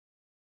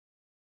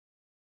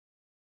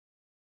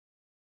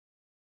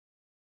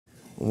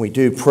We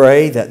do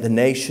pray that the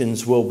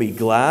nations will be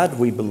glad.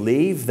 We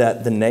believe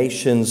that the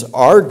nations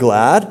are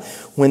glad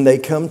when they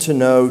come to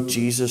know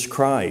Jesus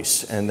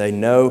Christ and they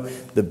know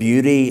the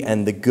beauty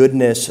and the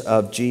goodness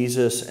of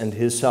Jesus and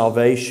His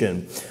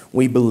salvation.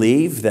 We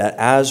believe that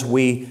as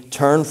we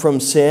turn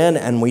from sin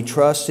and we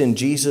trust in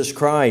Jesus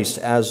Christ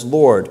as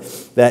Lord,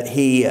 that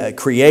He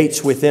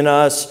creates within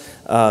us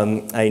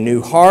a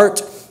new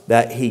heart,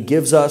 that He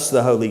gives us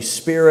the Holy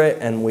Spirit,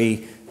 and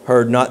we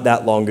heard not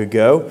that long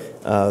ago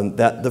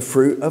that the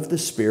fruit of the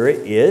Spirit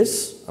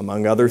is,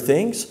 among other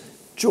things,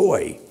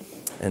 joy.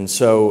 And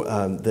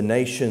so the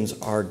nations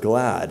are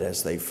glad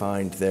as they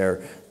find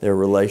their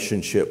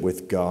relationship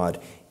with God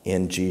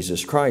in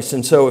Jesus Christ.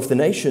 And so if the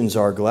nations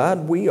are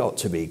glad, we ought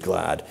to be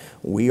glad.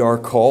 We are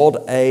called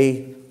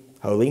a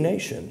holy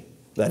nation.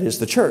 That is,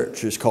 the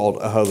church is called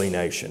a holy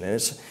nation.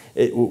 And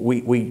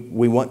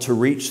we want to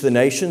reach the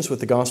nations with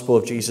the gospel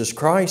of Jesus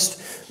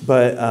Christ,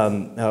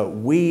 but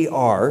we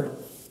are,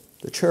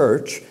 the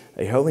church,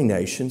 a holy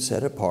nation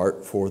set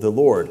apart for the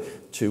Lord,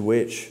 to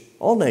which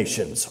all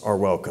nations are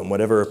welcome.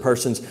 Whatever a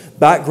person's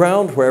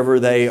background, wherever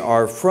they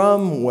are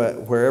from,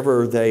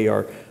 wherever they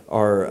are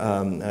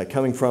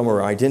coming from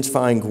or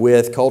identifying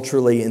with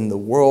culturally in the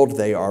world,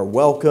 they are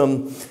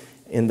welcome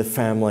in the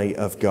family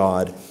of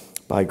God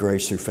by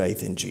grace through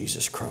faith in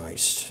Jesus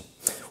Christ.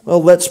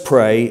 Well, let's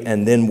pray,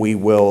 and then we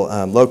will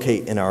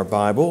locate in our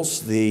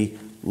Bibles the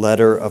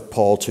letter of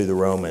Paul to the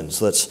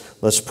Romans.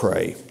 Let's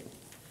pray.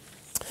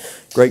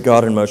 Great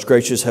God and most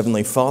gracious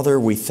Heavenly Father,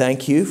 we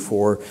thank You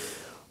for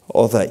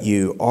all that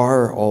You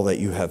are, all that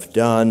You have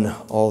done,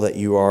 all that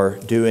You are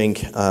doing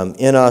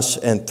in us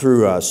and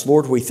through us.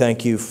 Lord, we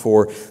thank You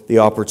for the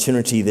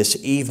opportunity this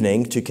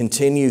evening to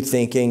continue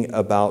thinking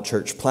about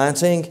church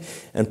planting,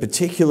 and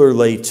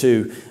particularly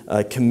to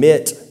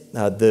commit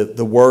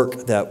the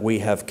work that we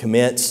have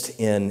commenced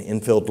in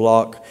Enfield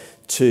Lock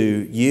to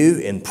You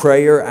in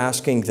prayer,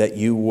 asking that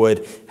You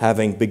would,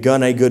 having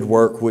begun a good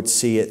work, would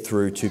see it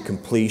through to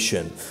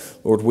completion.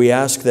 Lord, we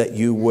ask that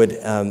You would,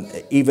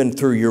 even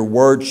through Your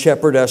word,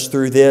 shepherd us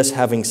through this,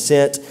 having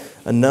sent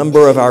a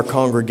number of our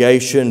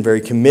congregation,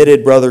 very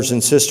committed brothers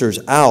and sisters,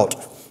 out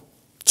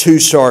to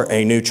start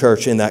a new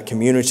church in that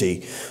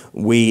community.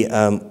 We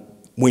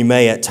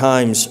may at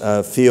times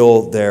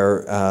feel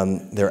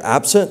their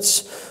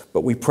absence,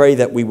 but we pray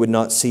that we would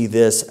not see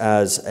this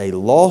as a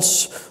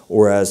loss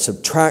or as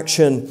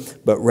subtraction,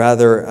 but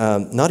rather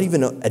not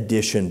even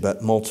addition,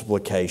 but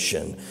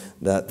multiplication.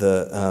 That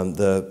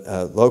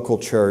the local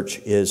church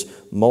is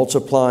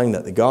multiplying,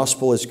 that the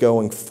gospel is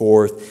going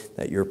forth,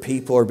 that Your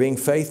people are being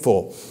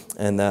faithful,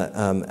 and that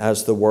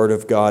as the word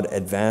of God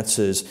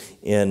advances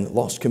in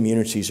lost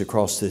communities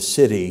across this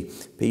city,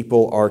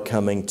 people are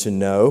coming to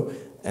know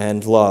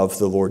and love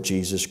the Lord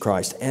Jesus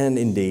Christ, and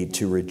indeed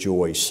to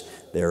rejoice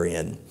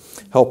therein.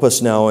 Help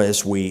us now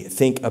as we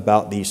think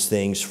about these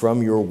things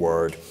from Your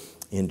word.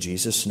 In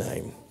Jesus'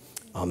 name,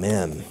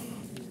 amen.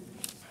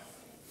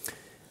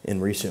 In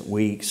recent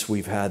weeks,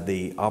 we've had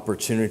the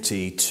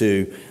opportunity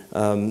to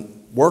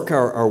work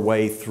our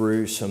way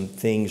through some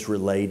things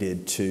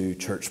related to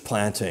church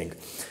planting.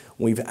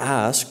 We've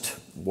asked,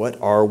 what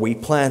are we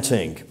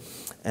planting?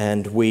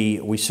 And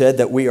we said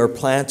that we are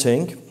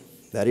planting,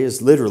 that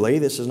is literally,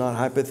 this is not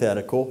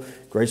hypothetical,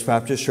 Grace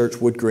Baptist Church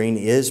Wood Green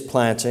is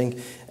planting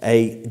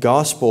a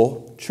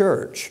gospel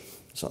church.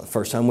 It's not the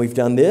first time we've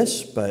done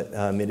this, but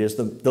it is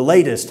the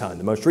latest time,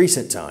 the most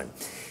recent time.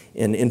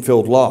 In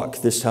Enfield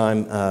Lock, this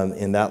time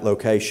in that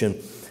location,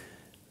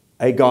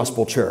 a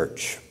gospel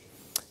church.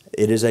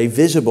 It is a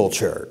visible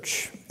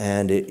church,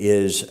 and it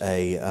is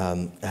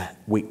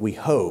we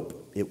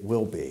hope it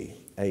will be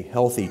a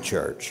healthy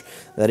church.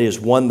 That is,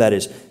 one that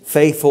is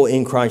faithful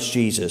in Christ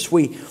Jesus.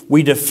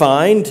 We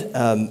defined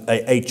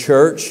a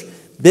church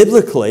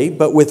biblically,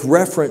 but with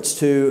reference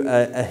to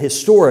a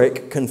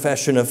historic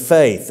confession of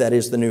faith. That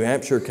is the New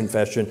Hampshire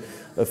Confession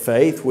of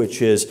Faith,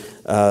 which is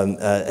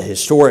a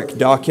historic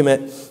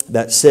document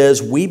that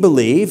says we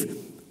believe,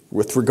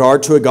 with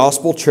regard to a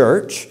gospel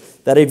church,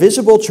 that a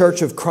visible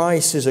church of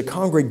Christ is a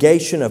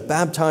congregation of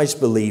baptized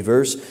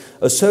believers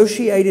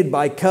associated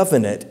by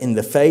covenant in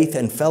the faith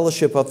and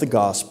fellowship of the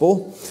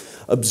gospel,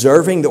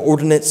 observing the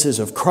ordinances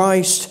of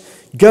Christ,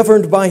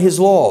 governed by His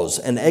laws,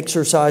 and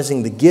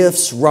exercising the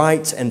gifts,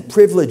 rights, and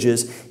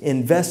privileges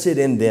invested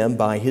in them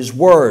by His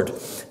word.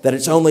 That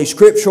its only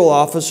scriptural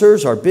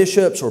officers are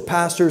bishops or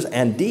pastors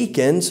and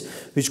deacons,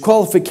 whose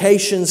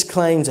qualifications,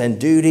 claims, and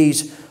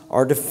duties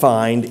are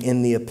defined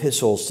in the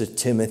epistles to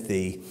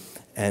Timothy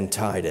and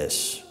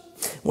Titus.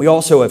 We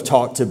also have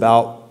talked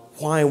about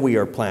why we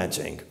are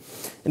planting.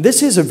 And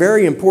this is a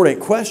very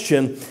important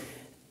question.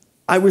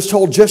 I was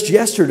told just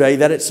yesterday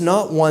that it's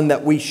not one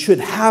that we should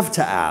have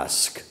to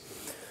ask.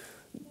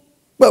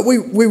 But we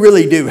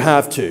really do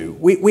have to.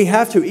 We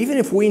have to, even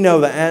if we know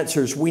the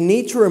answers, we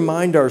need to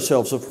remind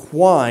ourselves of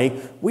why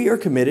we are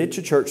committed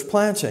to church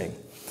planting.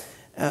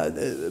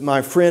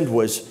 My friend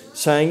was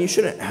saying you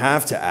shouldn't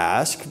have to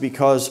ask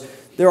because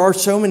There are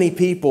so many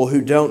people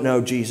who don't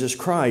know Jesus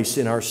Christ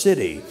in our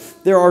city.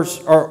 There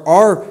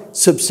are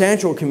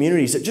substantial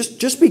communities that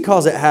just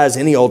because it has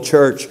any old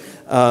church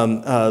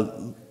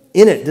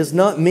in it does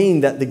not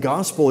mean that the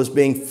gospel is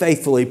being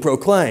faithfully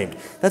proclaimed.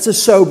 That's a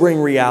sobering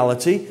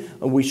reality.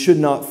 We should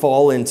not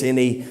fall into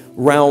any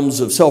realms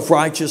of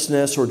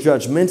self-righteousness or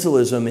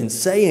judgmentalism in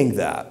saying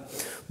that.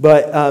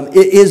 But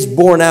it is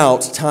borne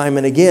out time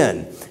and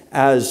again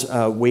as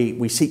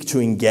we seek to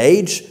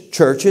engage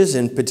churches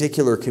in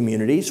particular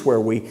communities where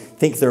we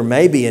think there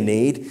may be a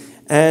need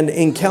and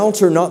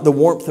encounter not the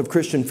warmth of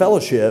Christian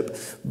fellowship,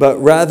 but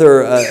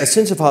rather a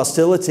sense of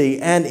hostility.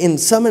 And in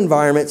some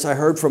environments, I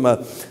heard from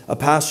a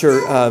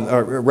pastor,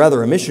 or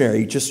rather a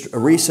missionary just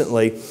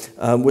recently,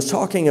 was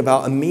talking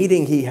about a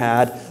meeting he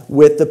had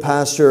with the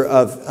pastor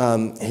of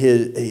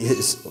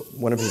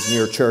one of his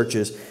near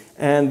churches.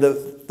 And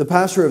the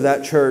pastor of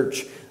that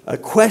church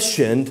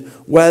questioned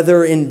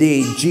whether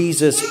indeed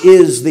Jesus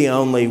is the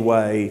only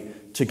way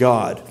to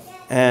God,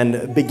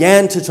 and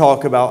began to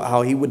talk about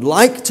how he would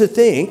like to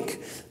think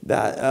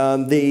that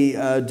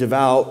the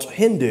devout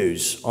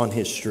Hindus on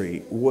his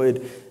street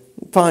would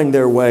find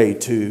their way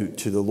to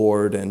the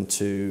Lord and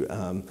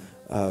to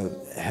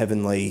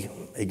heavenly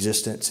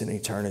existence in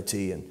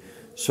eternity and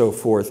so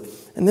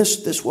forth. And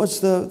this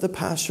was the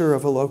pastor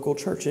of a local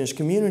church in his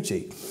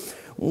community.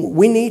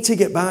 We need to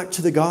get back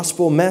to the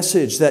gospel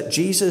message that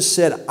Jesus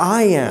said,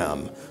 "I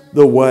am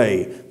the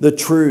way, the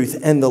truth,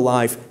 and the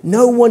life.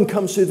 No one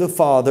comes to the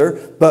Father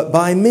but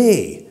by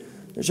me."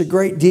 There's a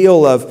great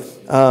deal of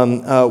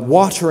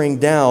watering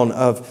down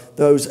of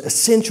those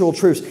essential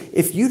truths.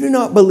 If you do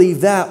not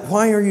believe that,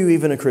 why are you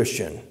even a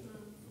Christian?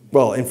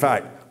 Well, in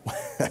fact,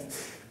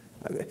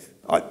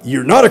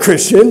 you're not a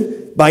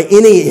Christian by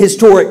any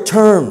historic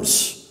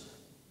terms.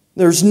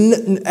 There's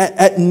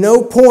at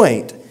no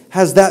point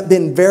has that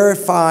been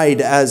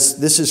verified as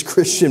this is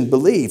Christian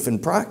belief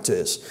and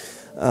practice.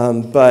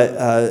 But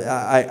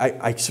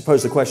I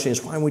suppose the question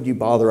is, why would you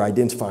bother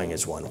identifying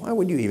as one? Why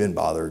would you even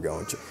bother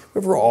going to?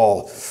 We're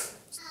all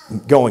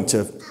going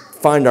to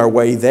find our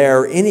way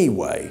there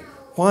anyway.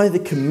 Why the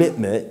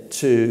commitment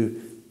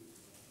to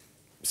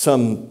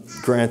some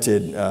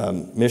granted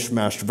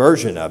mishmashed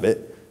version of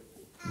it,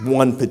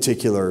 one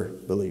particular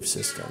belief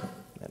system?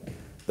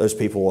 Those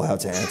people will have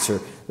to answer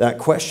that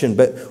question.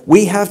 But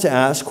we have to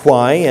ask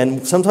why,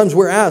 and sometimes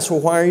we're asked, well,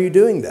 why are you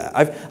doing that?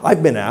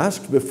 I've been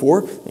asked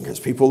before, because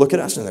people look at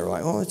us and they're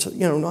like, oh, it's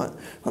not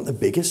the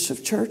biggest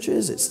of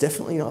churches. It's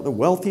definitely not the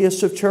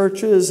wealthiest of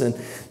churches, and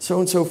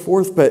so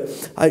forth. But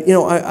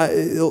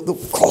they'll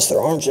cross their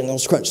arms and they'll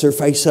scrunch their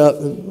face up.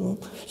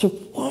 So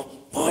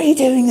why are you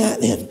doing that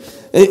then?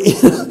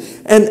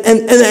 And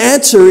the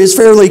answer is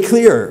fairly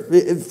clear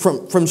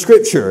from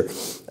Scripture.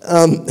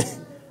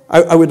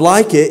 I would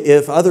like it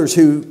if others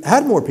who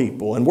had more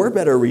people and were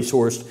better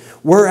resourced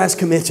were as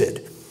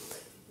committed.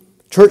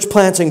 Church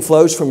planting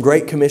flows from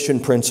Great Commission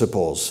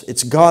principles.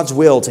 It's God's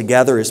will to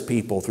gather His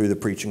people through the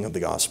preaching of the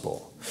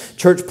gospel.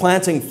 Church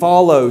planting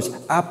follows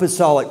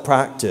apostolic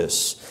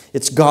practice.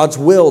 It's God's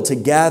will to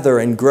gather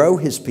and grow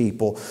His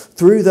people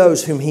through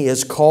those whom He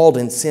has called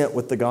and sent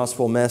with the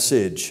gospel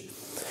message.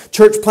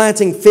 Church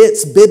planting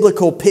fits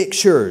biblical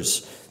pictures,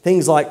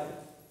 things like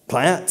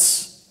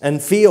plants and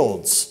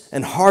fields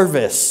and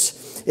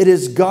harvests. It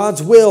is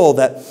God's will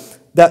that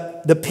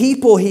the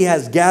people He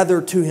has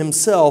gathered to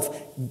Himself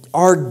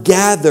are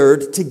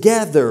gathered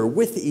together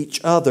with each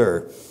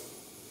other.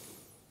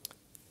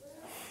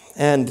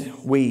 And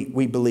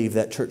we believe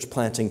that church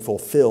planting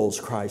fulfills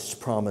Christ's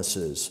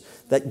promises,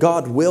 that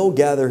God will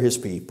gather His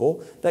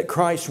people, that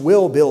Christ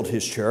will build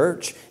His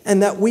church,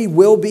 and that we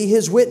will be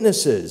His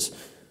witnesses,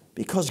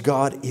 because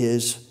God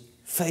is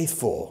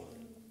faithful.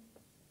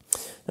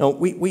 Now,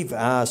 we've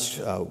asked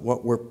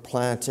what we're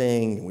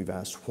planting, we've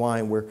asked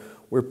why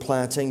we're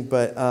planting,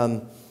 but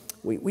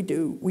we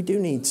do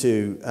need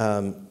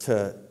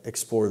to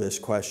explore this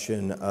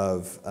question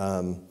of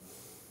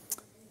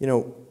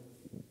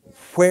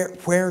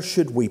where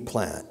should we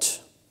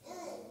plant?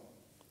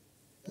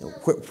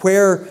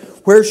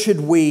 Where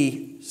should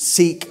we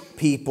seek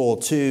people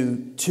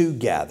to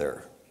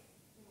gather?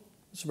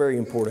 It's a very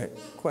important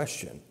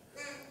question.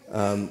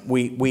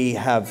 We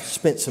have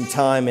spent some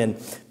time in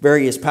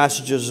various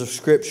passages of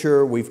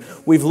Scripture.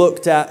 We've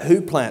looked at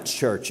who plants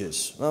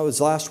churches. Well, it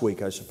was last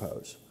week, I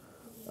suppose.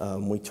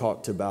 We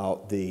talked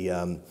about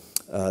the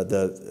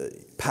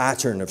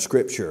pattern of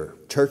Scripture.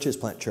 Churches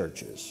plant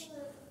churches.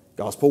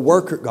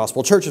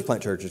 Gospel churches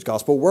plant churches.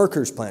 Gospel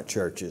workers plant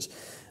churches.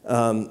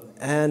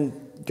 And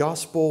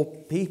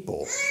gospel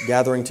people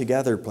gathering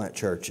together plant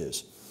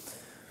churches.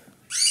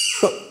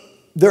 But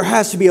there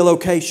has to be a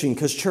location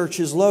because church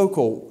is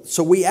local.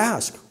 So we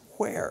ask,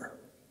 where?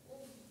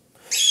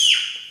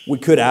 We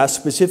could ask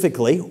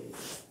specifically,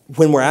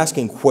 when we're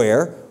asking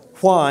where,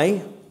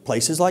 why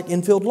places like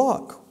Enfield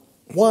Lock?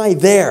 Why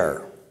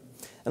there?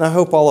 And I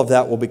hope all of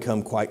that will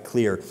become quite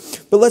clear.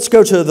 But let's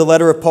go to the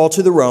letter of Paul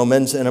to the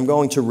Romans, and I'm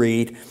going to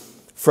read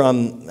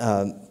from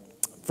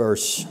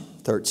verse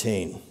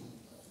 13.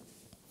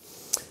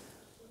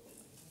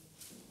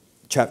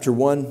 Chapter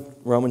 1,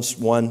 Romans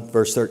 1,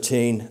 verse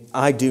 13.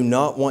 I do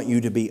not want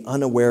you to be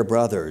unaware,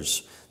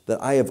 brothers,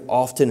 that I have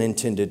often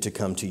intended to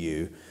come to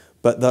you,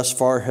 but thus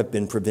far have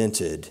been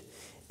prevented,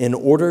 in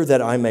order that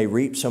I may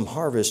reap some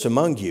harvest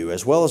among you,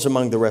 as well as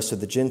among the rest of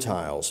the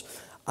Gentiles.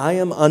 I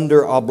am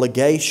under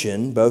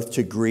obligation both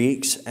to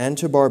Greeks and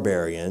to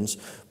barbarians,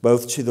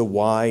 both to the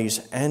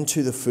wise and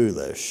to the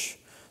foolish.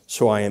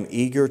 So I am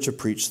eager to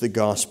preach the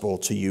gospel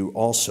to you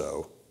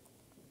also,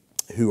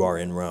 who are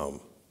in Rome.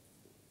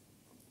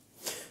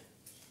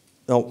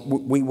 Now,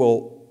 we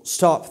will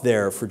stop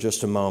there for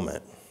just a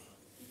moment.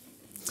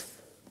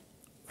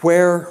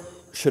 Where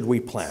should we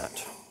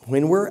plant?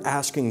 When we're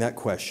asking that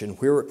question,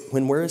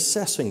 when we're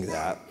assessing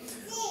that,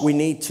 we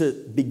need to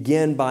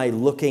begin by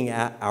looking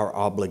at our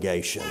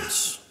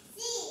obligations.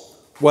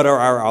 What are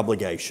our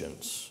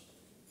obligations?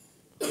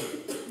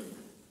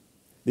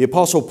 The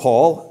Apostle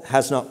Paul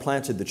has not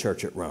planted the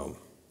church at Rome.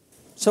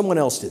 Someone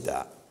else did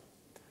that.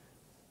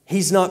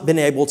 He's not been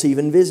able to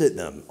even visit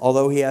them,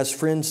 although he has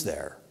friends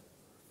there.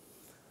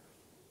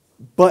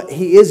 But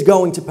he is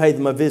going to pay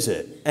them a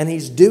visit, and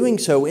he's doing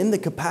so in the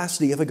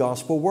capacity of a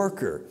gospel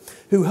worker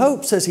who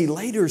hopes, as he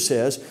later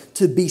says,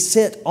 to be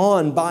sent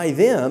on by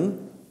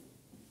them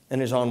in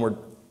his onward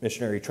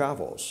missionary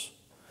travels.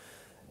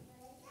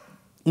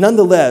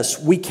 Nonetheless,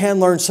 we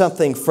can learn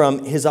something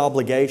from his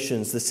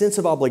obligations, the sense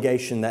of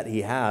obligation that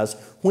he has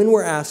when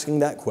we're asking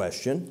that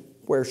question,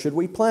 where should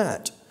we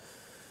plant?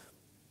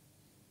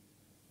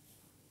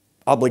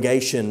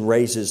 Obligation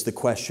raises the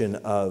question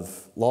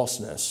of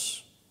lostness.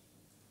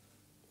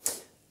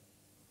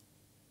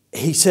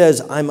 He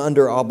says, I'm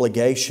under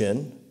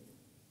obligation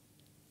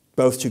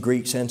both to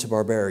Greeks and to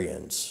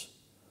barbarians,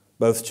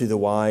 both to the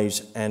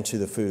wise and to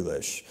the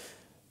foolish.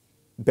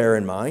 Bear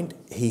in mind,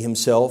 he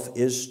himself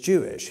is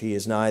Jewish. He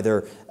is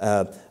neither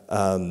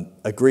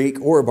a Greek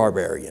or a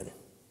barbarian.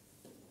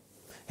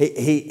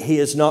 He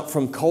is not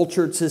from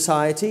cultured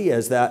society,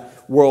 as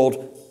that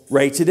world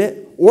rated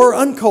it, or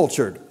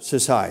uncultured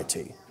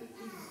society.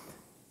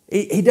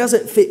 He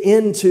doesn't fit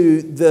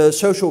into the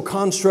social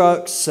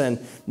constructs and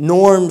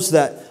norms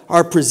that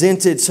are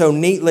presented so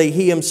neatly.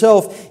 He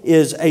himself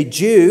is a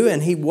Jew,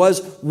 and he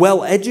was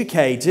well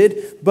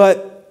educated,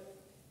 but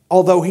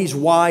although he's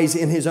wise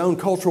in his own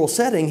cultural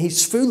setting,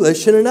 he's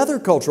foolish in another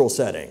cultural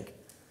setting.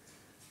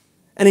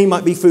 And he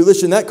might be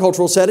foolish in that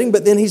cultural setting,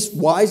 but then he's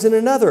wise in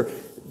another.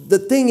 The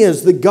thing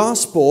is, the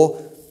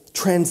gospel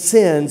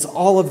transcends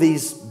all of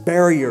these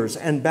barriers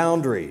and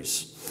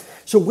boundaries.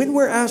 So when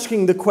we're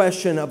asking the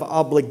question of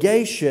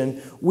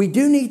obligation, we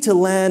do need to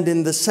land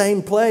in the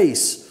same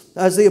place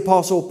as the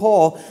Apostle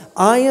Paul.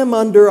 I am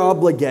under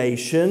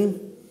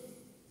obligation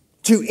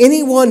to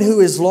anyone who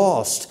is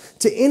lost,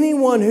 to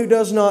anyone who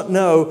does not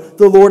know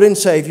the Lord and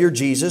Savior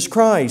Jesus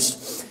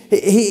Christ.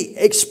 He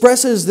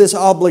expresses this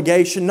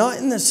obligation not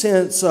in the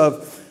sense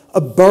of a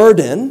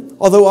burden,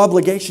 although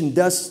obligation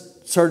does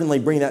certainly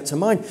bring that to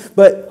mind,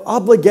 but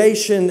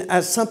obligation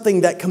as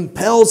something that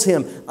compels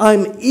him.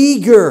 I'm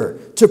eager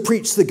to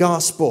preach the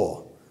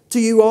gospel to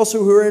you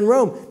also who are in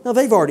Rome. Now,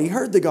 they've already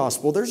heard the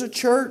gospel. There's a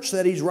church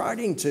that he's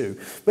writing to,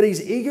 but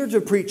he's eager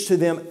to preach to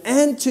them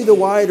and to the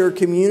wider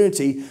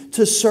community,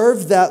 to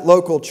serve that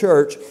local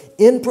church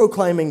in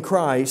proclaiming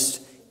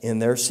Christ in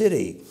their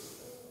city.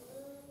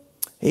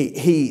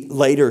 He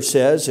later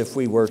says, if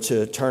we were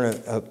to turn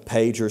a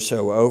page or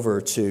so over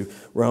to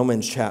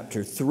Romans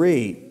chapter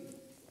 3,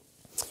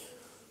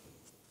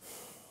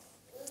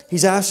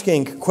 he's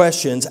asking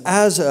questions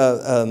as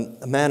a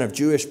man of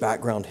Jewish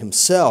background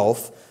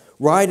himself,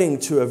 writing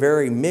to a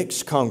very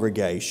mixed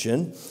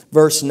congregation.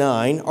 Verse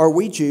 9, are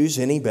we Jews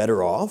any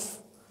better off?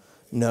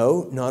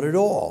 No, not at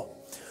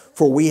all.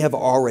 For we have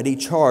already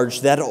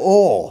charged that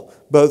all,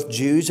 both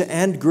Jews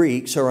and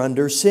Greeks, are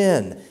under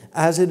sin.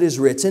 As it is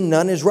written,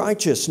 none is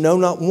righteous, no,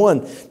 not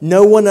one.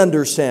 No one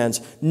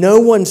understands. No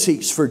one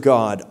seeks for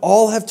God.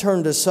 All have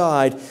turned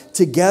aside.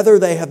 Together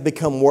they have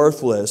become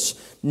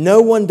worthless.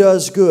 No one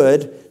does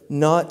good,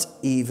 not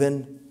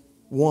even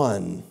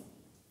one.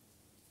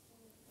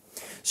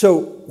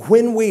 So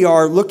when we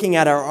are looking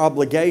at our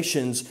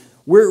obligations,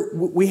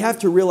 we have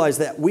to realize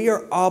that we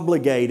are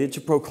obligated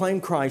to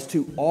proclaim Christ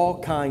to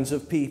all kinds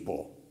of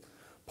people.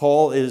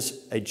 Paul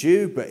is a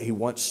Jew, but he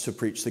wants to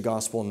preach the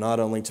gospel not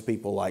only to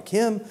people like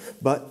him,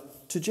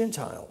 but to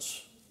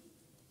Gentiles.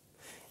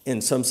 In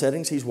some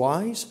settings, he's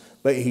wise,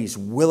 but he's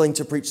willing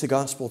to preach the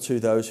gospel to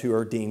those who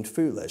are deemed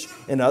foolish.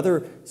 In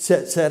other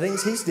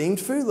settings, he's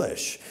deemed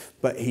foolish,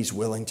 but he's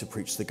willing to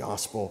preach the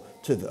gospel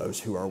to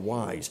those who are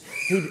wise.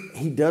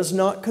 He does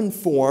not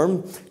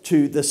conform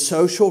to the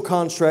social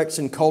constructs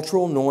and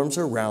cultural norms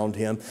around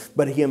him,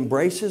 but he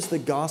embraces the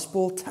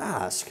gospel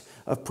task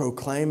of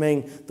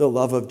proclaiming the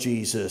love of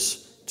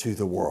Jesus to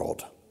the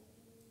world.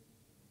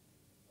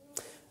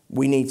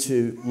 We need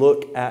to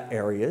look at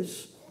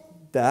areas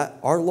that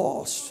are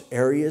lost,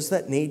 areas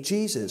that need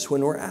Jesus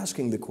when we're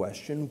asking the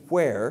question,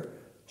 where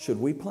should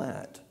we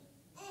plant?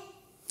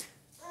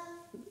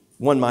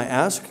 One might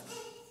ask,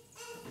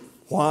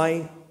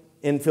 why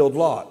Enfield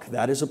Lock?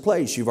 That is a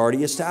place. You've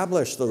already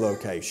established the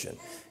location.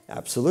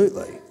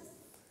 Absolutely.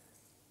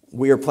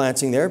 We are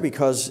planting there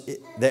because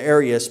the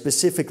area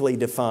specifically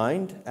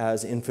defined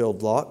as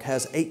Enfield Lock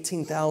has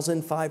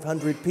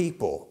 18,500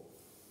 people.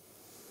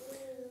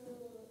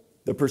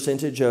 The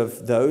percentage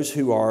of those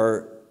who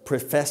are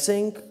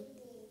professing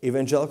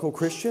evangelical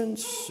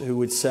Christians who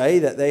would say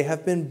that they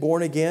have been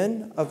born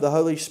again of the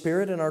Holy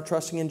Spirit and are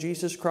trusting in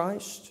Jesus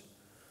Christ,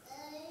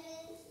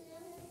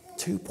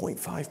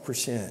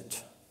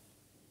 2.5%.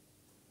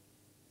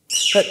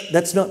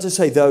 That's not to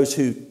say those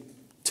who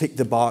tick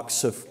the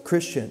box of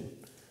Christian,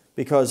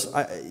 because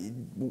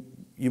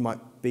you might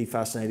be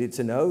fascinated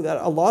to know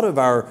that a lot of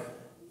our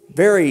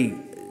very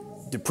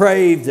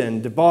depraved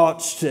and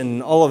debauched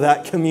and all of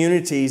that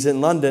communities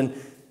in London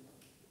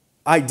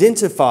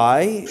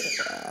identify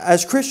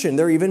as Christian.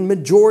 They're even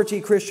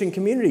majority Christian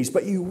communities,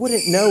 but you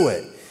wouldn't know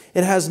it.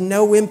 It has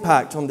no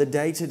impact on the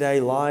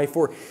day-to-day life,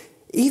 or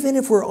even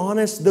if we're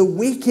honest, the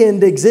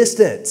weekend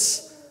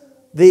existence,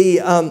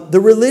 the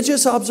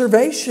religious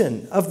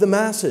observation of the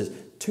masses.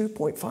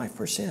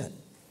 2.5%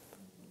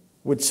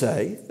 would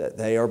say that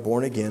they are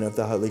born again of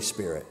the Holy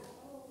Spirit.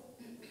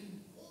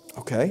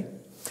 Okay?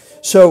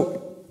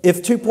 So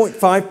if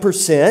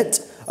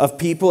 2.5% of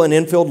people in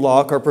Enfield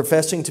Lock are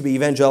professing to be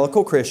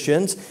evangelical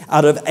Christians,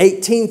 out of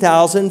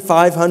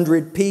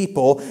 18,500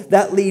 people,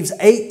 that leaves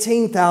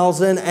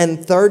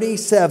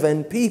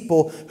 18,037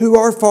 people who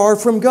are far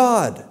from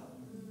God.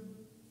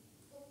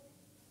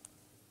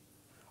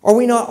 Are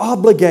we not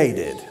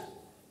obligated?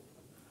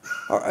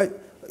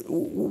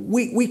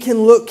 We can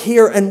look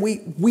here, and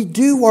we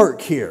do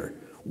work here.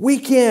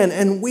 Week in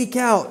and week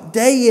out,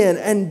 day in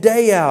and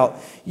day out.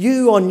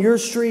 You on your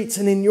streets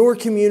and in your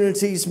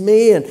communities,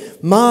 me and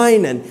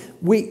mine. And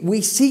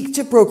we seek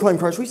to proclaim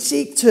Christ. We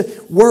seek to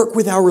work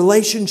with our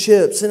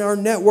relationships and our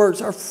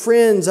networks, our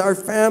friends, our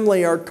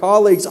family, our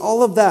colleagues,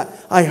 all of that,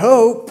 I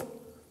hope.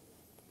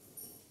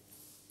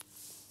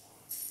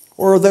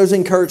 Or are those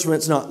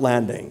encouragements not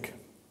landing?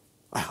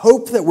 I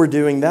hope that we're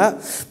doing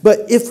that. But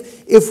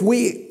if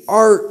we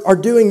are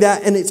doing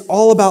that and it's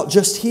all about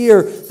just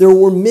here, then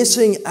we're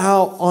missing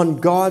out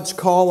on God's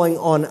calling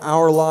on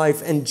our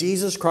life and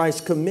Jesus Christ's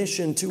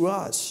commission to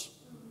us.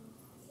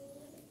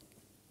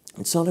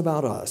 It's not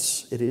about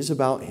us. It is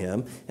about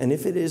Him. And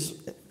if it is,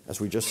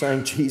 as we just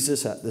sang,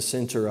 Jesus at the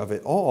center of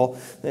it all,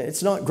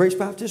 it's not Grace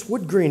Baptist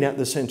Wood Green at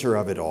the center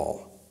of it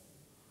all.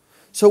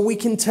 So we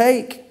can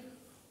take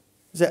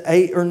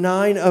 8 or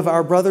 9 of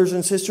our brothers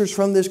and sisters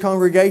from this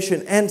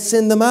congregation and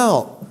send them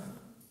out.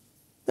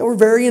 That were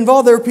very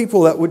involved. There were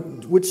people that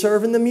would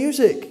serve in the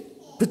music,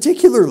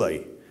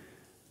 particularly.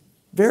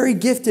 Very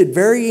gifted,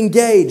 very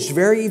engaged,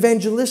 very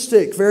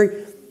evangelistic,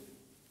 very...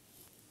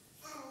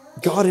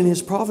 God in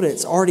His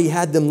providence already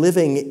had them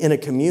living in a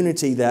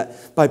community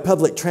that by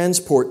public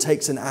transport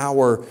takes an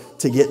hour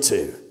to get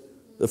to.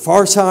 The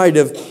far side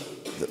of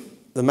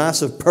the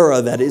massive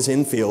borough that is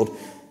Enfield.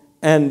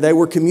 And they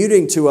were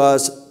commuting to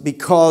us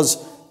because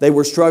they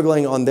were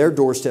struggling on their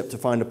doorstep to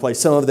find a place.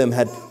 Some of them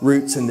had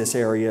roots in this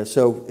area,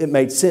 so it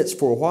made sense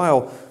for a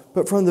while.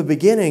 But from the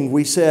beginning,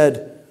 we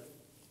said,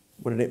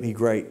 wouldn't it be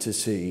great to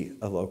see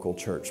a local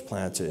church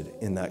planted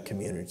in that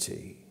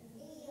community?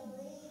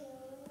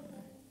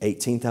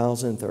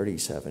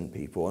 18,037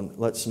 people. And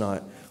let's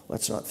not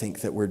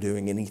think that we're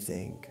doing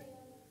anything.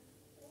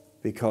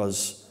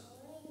 Because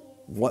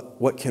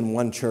what can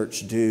one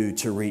church do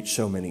to reach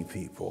so many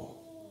people?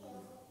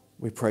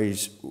 We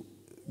praise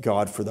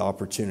God for the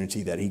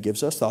opportunity that He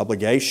gives us, the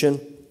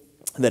obligation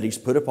that He's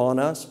put upon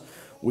us.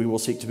 We will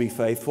seek to be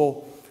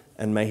faithful,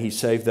 and may He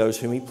save those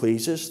whom He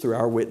pleases through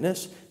our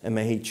witness, and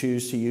may He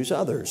choose to use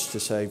others to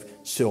save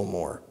still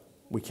more.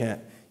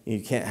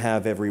 You can't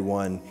have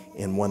everyone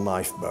in one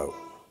lifeboat.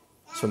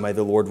 So may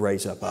the Lord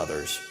raise up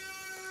others.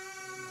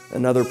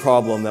 Another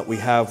problem that we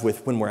have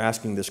with when we're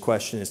asking this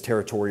question is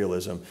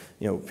territorialism.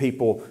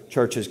 People,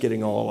 churches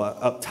getting all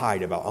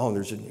uptight about,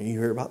 you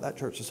hear about that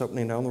church that's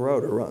opening down the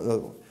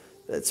road.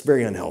 It's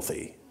very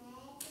unhealthy.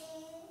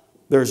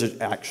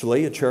 There's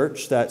actually a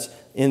church that's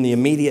in the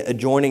immediate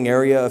adjoining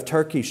area of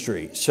Turkey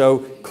Street, so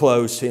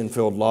close to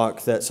Enfield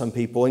Lock that some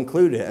people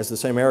include it as the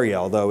same area,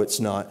 although it's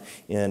not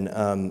in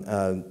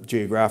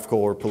geographical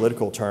or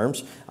political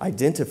terms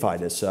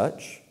identified as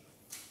such.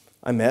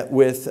 I met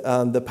with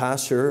the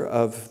pastor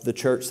of the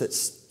church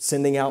that's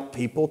sending out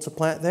people to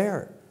plant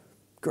there.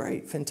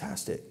 Great,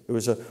 fantastic.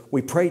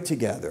 We prayed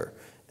together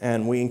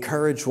and we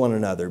encouraged one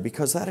another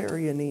because that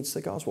area needs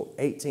the gospel.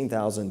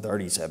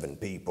 18,037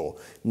 people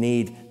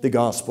need the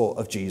gospel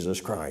of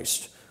Jesus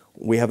Christ.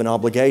 We have an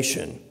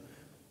obligation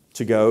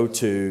to go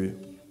to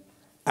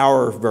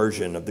our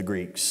version of the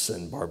Greeks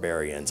and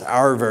barbarians,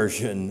 our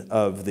version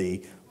of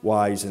the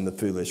wise and the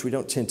foolish. We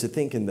don't tend to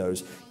think in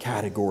those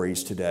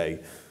categories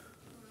today.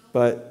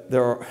 But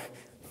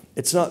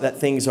it's not that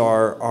things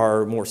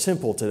are more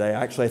simple today.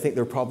 Actually, I think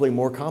they're probably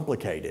more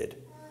complicated.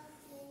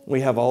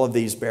 We have all of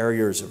these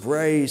barriers of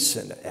race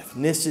and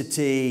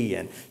ethnicity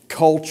and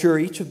culture.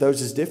 Each of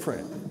those is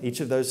different.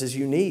 Each of those is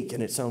unique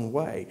in its own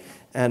way.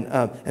 And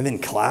then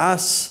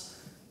class.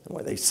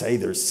 What they say,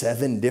 there's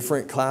 7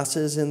 different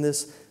classes in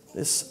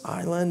this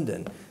island.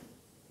 And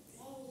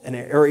an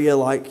area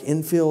like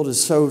Enfield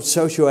is so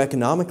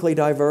socioeconomically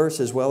diverse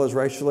as well as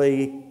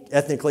racially,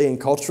 ethnically, and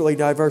culturally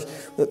diverse,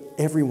 that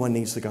everyone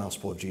needs the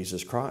gospel of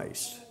Jesus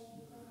Christ.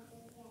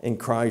 In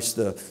Christ,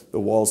 the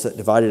walls that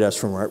divided us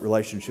from right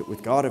relationship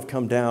with God have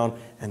come down,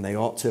 and they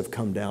ought to have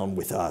come down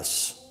with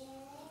us.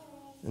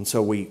 And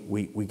so we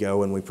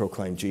go and we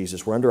proclaim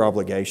Jesus. We're under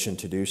obligation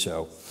to do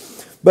so.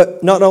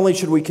 But not only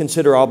should we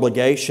consider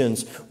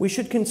obligations, we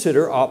should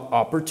consider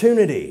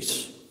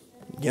opportunities.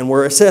 Again,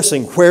 we're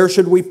assessing where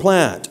should we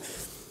plant.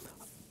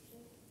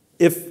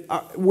 If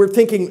we're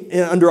thinking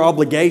under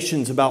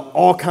obligations about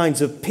all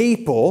kinds of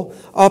people,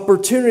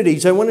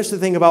 opportunities, I want us to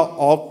think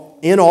about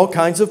in all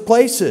kinds of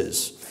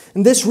places.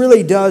 And this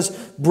really does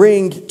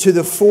bring to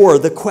the fore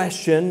the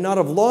question, not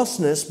of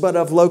lostness, but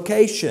of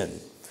location.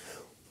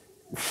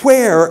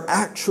 Where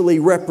actually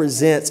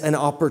represents an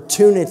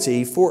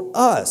opportunity for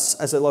us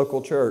as a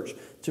local church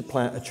to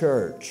plant a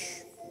church?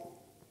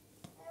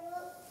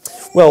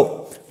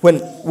 Well,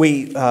 when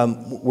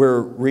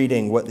we're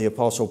reading what the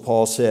Apostle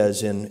Paul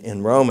says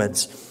in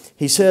Romans,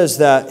 he says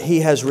that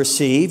he has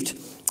received,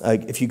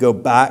 if you go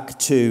back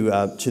to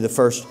the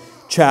first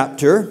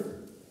chapter,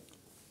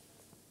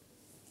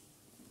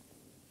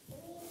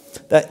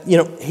 that,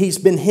 he's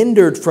been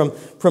hindered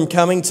from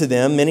coming to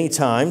them many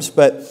times,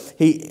 but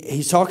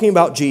he's talking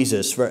about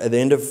Jesus at the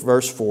end of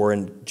verse 4,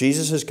 and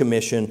Jesus'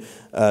 commission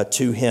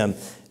to him.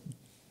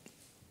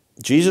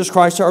 Jesus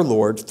Christ our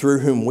Lord, through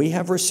whom we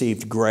have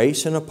received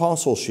grace and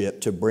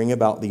apostleship to bring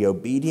about the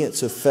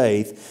obedience of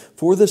faith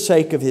for the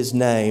sake of his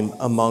name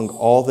among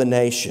all the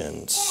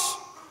nations.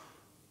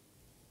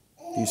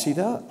 Do you see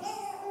that?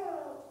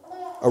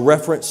 A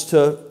reference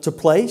to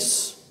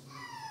place.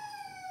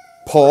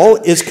 Paul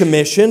is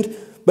commissioned,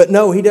 but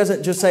no, he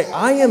doesn't just say,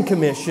 I am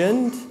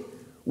commissioned.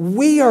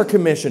 We are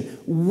commissioned.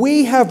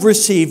 We have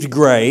received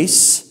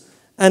grace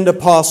and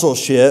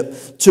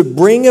apostleship to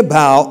bring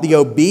about the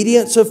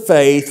obedience of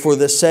faith for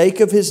the sake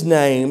of his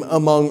name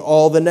among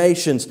all the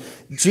nations.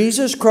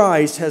 Jesus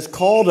Christ has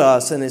called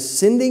us and is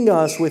sending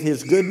us with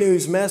his good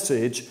news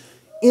message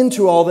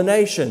into all the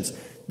nations.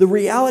 The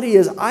reality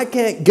is I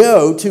can't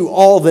go to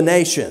all the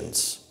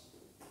nations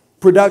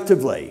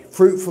productively,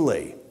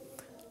 fruitfully.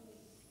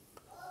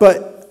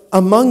 But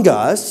among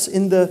us,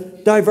 in the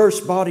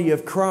diverse body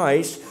of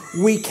Christ,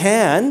 we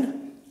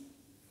can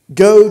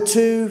go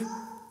to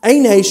a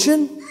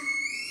nation,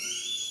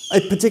 a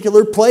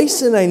particular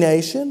place in a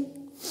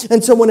nation,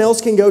 and someone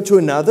else can go to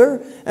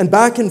another, and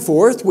back and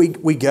forth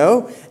we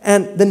go,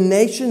 and the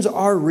nations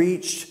are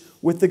reached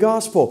with the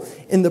gospel.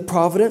 In the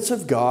providence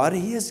of God,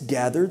 he has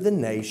gathered the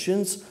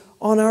nations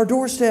on our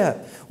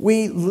doorstep.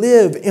 We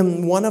live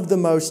in one of the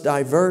most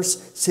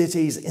diverse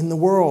cities in the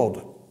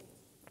world.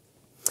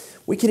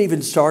 We can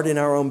even start in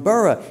our own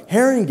borough.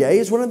 Haringey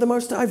is one of the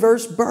most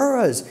diverse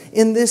boroughs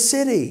in this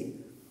city.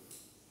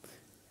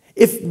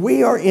 If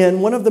we are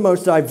in one of the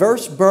most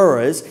diverse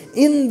boroughs,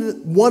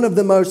 in one of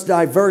the most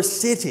diverse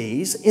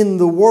cities in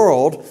the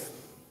world,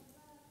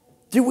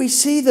 do we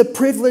see the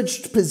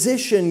privileged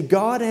position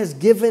God has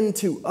given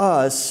to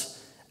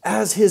us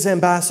as his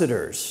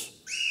ambassadors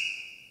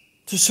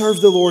to serve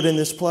the Lord in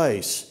this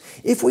place?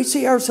 If we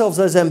see ourselves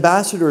as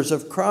ambassadors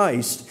of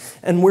Christ,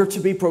 and we're to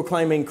be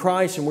proclaiming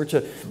Christ, and we're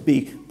to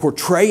be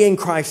portraying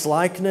Christ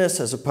likeness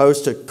as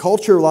opposed to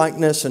culture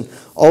likeness, and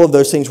all of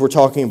those things we're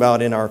talking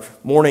about in our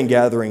morning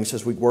gatherings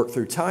as we work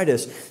through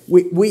Titus,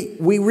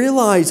 we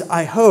realize,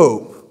 I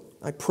hope,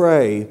 I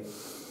pray,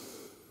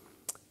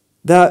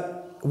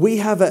 that we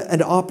have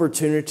an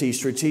opportunity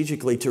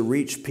strategically to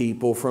reach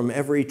people from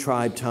every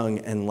tribe, tongue,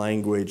 and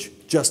language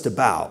just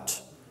about,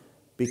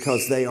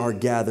 because they are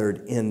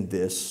gathered in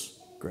this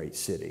great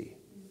city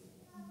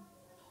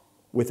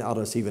without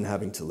us even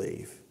having to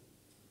leave.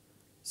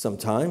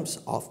 Sometimes,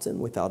 often,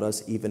 without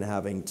us even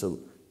having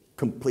to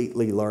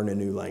completely learn a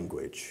new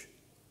language.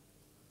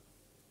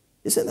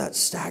 Isn't that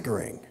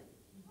staggering?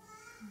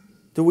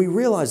 Do we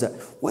realize that?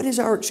 What is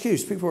our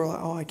excuse? People are like,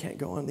 oh, I can't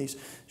go on these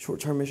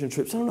short-term mission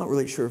trips. I'm not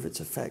really sure if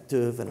it's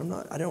effective,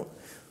 and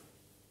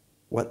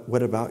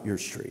What about your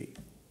street?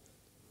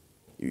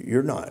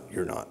 You're not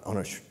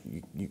on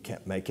you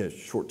can't make a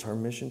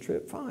short-term mission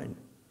trip? Fine.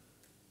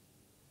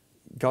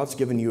 God's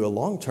given you a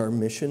long-term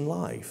mission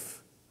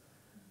life.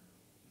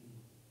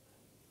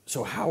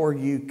 So how are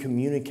you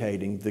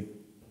communicating the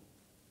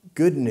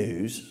good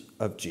news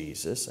of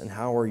Jesus, and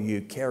how are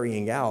you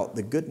carrying out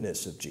the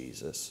goodness of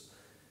Jesus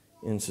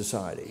in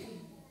society?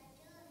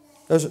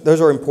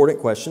 Those are important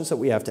questions that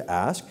we have to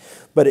ask,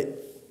 but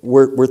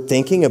we're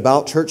thinking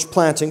about church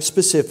planting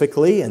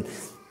specifically and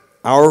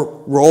our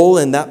role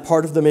in that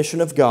part of the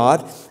mission of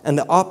God, and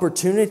the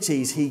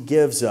opportunities he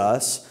gives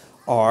us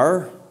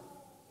are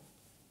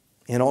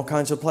in all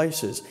kinds of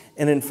places.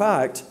 And in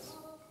fact,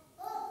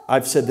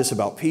 I've said this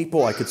about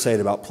people, I could say it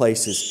about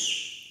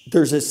places.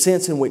 There's a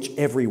sense in which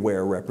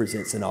everywhere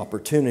represents an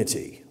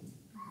opportunity.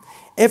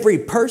 Every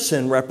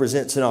person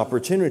represents an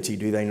opportunity,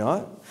 do they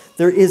not?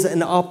 There is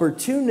an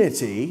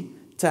opportunity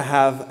to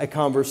have a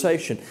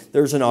conversation.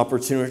 There's an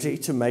opportunity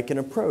to make an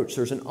approach.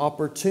 There's an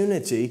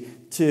opportunity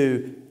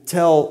to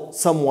tell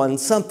someone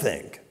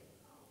something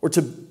or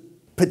to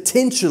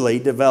potentially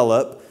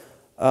develop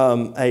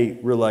a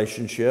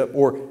relationship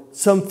or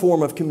some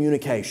form of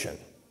communication.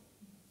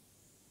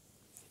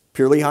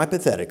 Purely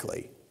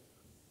hypothetically,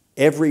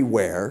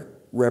 everywhere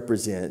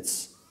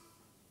represents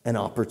an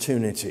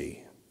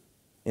opportunity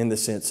in the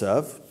sense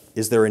of,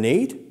 is there a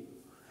need?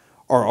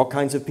 Are all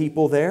kinds of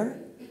people there?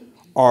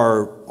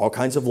 Are all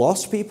kinds of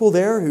lost people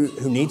there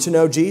who need to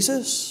know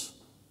Jesus?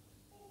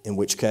 In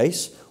which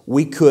case,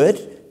 we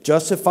could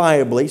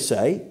justifiably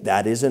say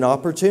that is an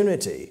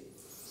opportunity.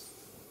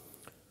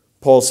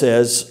 Paul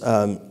says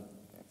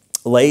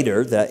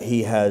later that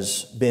he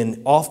has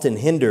been often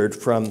hindered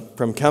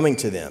from coming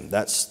to them.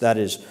 That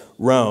is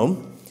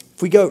Rome.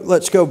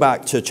 Let's go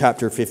back to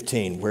chapter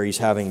 15, where he's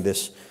having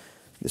this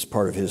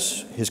part of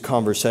his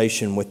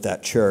conversation with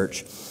that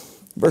church.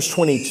 Verse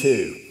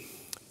 22,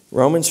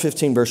 Romans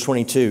 15, verse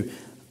 22.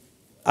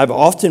 I've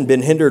often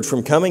been hindered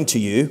from coming to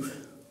you.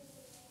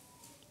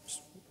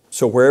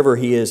 So wherever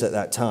he is at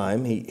that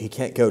time, he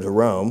can't go to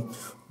Rome.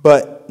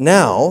 But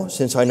now,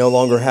 since I no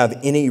longer have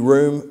any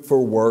room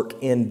for work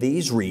in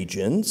these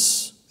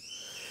regions,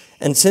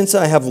 and since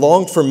I have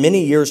longed for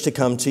many years to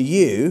come to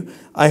you,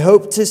 I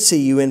hope to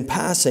see you in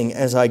passing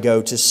as I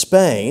go to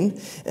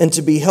Spain, and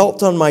to be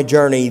helped on my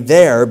journey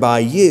there by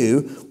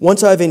you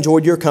once I've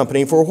enjoyed your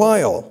company for a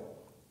while.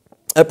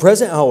 At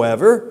present,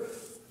 however,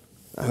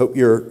 I hope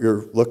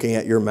you're looking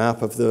at your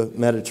map of the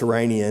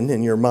Mediterranean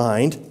in your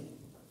mind.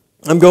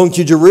 I'm going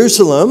to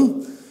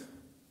Jerusalem.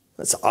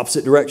 That's the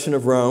opposite direction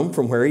of Rome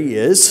from where he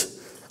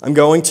is. I'm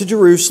going to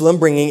Jerusalem,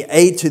 bringing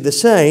aid to the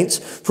saints.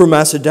 For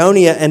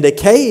Macedonia and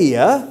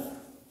Achaia,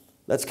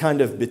 that's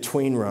kind of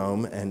between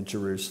Rome and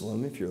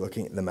Jerusalem, if you're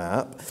looking at the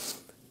map,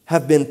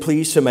 have been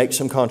pleased to make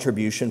some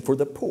contribution for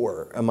the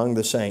poor among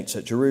the saints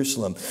at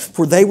Jerusalem.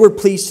 For they were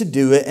pleased to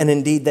do it, and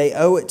indeed they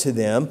owe it to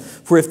them.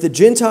 For if the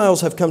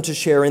Gentiles have come to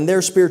share in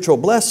their spiritual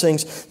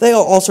blessings, they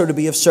ought also to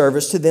be of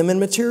service to them in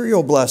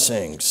material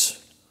blessings.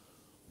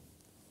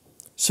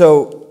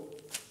 So,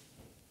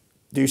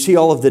 do you see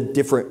all of the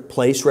different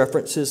place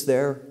references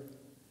there?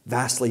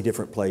 Vastly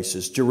different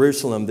places.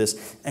 Jerusalem,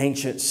 this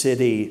ancient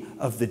city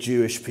of the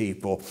Jewish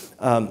people.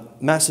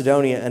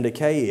 Macedonia and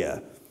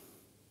Achaia,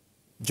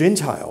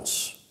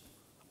 Gentiles.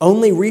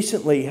 Only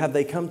recently have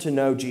they come to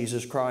know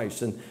Jesus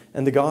Christ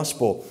and the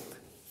gospel.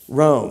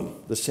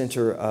 Rome, the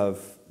center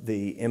of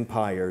the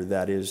empire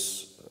that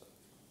is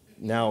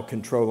now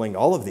controlling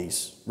all of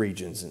these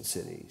regions and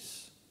cities.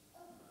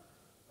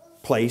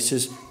 Place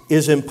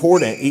is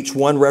important. Each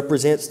one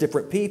represents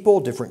different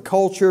people, different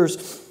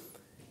cultures,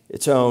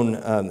 its own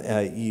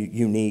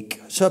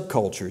unique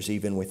subcultures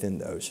even within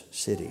those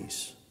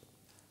cities.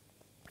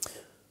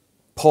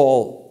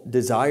 Paul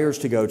desires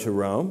to go to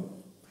Rome.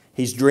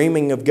 He's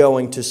dreaming of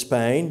going to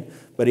Spain,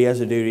 but he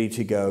has a duty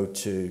to go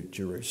to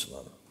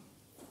Jerusalem.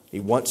 He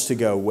wants to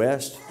go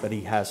west, but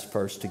he has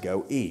first to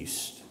go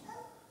east.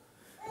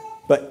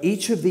 But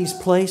each of these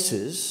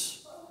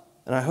places,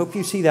 and I hope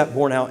you see that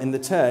borne out in the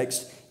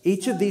text,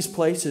 each of these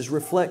places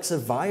reflects a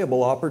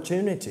viable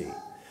opportunity.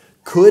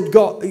 Could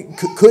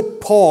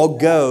Paul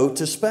go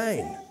to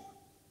Spain?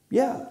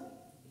 Yeah,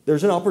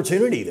 there's an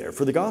opportunity there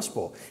for the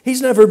gospel.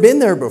 He's never been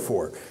there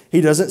before. He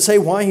doesn't say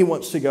why he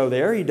wants to go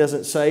there. He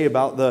doesn't say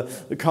about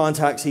the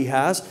contacts he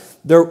has.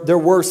 There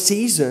were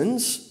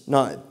seasons,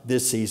 not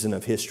this season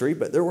of history,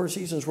 but there were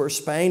seasons where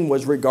Spain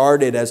was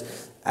regarded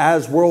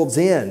as world's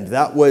end.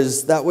 That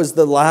was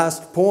the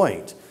last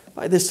point.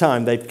 By this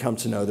time, they'd come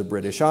to know the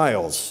British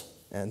Isles.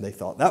 And they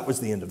thought that was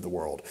the end of the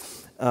world.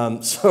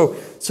 So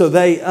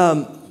they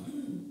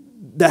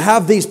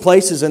have these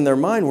places in their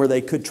mind where they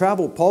could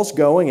travel. Paul's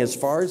going as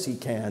far as he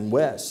can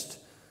west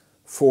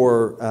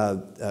for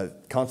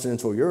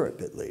continental Europe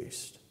at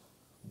least.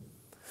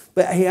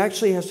 But he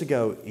actually has to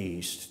go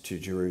east to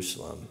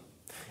Jerusalem.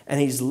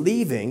 And he's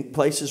leaving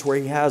places where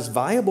he has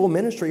viable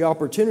ministry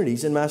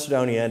opportunities in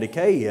Macedonia and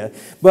Achaia.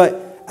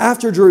 But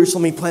after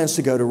Jerusalem, he plans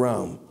to go to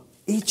Rome.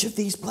 Each of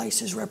these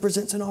places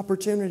represents an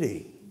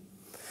opportunity.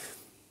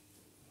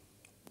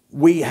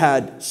 We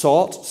had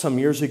SALT some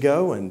years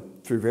ago, and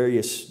through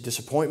various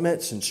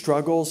disappointments and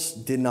struggles,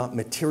 did not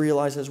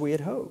materialize as we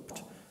had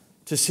hoped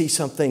to see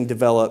something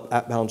develop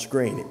at Bounds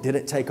Green. It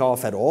didn't take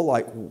off at all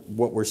like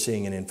what we're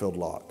seeing in Enfield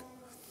Lock.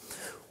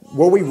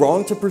 Were we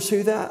wrong to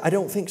pursue that? I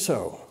don't think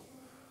so.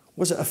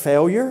 Was it a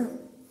failure?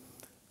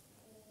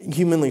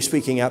 Humanly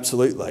speaking,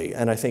 absolutely.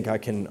 And I think I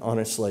can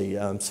honestly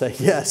say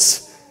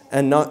yes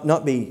and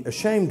not be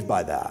ashamed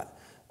by that.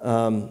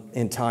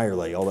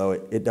 Entirely, although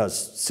it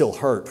does still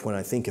hurt when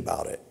I think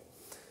about it.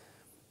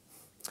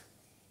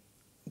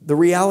 The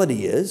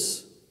reality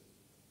is,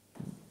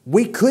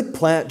 we could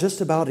plant just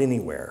about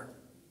anywhere.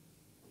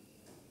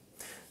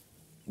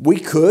 We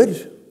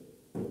could,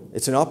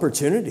 it's an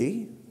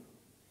opportunity.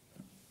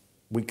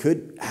 We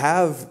could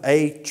have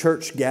a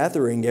church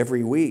gathering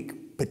every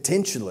week,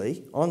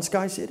 potentially, on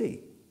Sky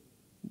City.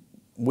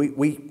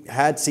 We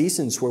had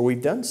seasons where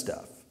we've done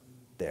stuff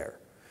there.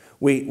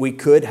 We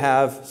could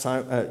have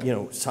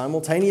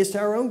simultaneous to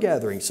our own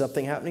gathering,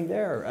 something happening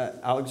there at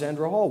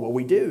Alexandra Hall. Well,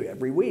 we do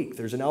every week.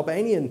 There's an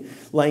Albanian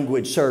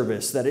language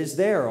service that is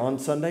there on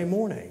Sunday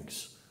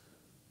mornings.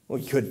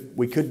 We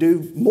could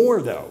do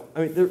more, though.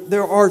 I mean,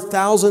 there are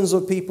thousands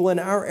of people in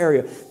our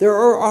area. There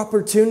are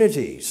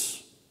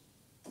opportunities.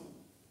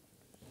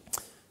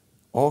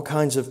 All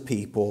kinds of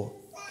people,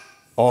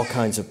 all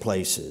kinds of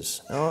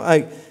places.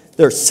 Now,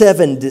 there are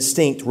 7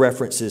 distinct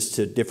references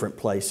to different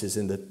places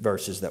in the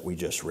verses that we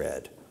just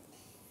read.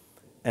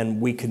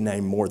 And we could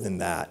name more than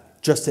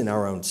that, just in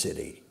our own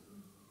city,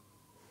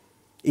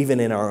 even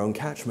in our own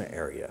catchment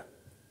area.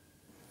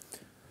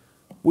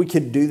 We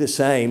could do the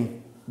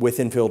same with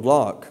Enfield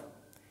Lock.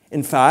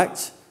 In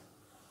fact,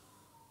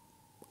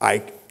 I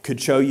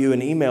could show you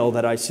an email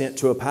that I sent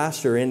to a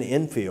pastor in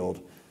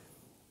Enfield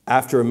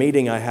after a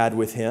meeting I had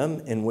with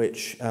him in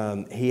which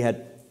he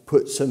had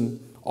put some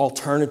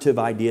alternative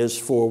ideas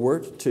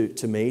forward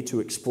to me to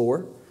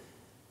explore.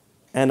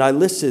 And I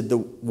listed the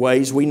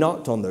ways we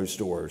knocked on those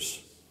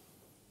doors.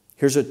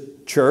 Here's a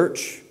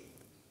church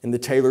in the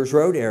Taylors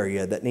Road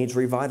area that needs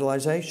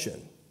revitalization.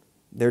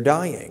 They're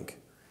dying.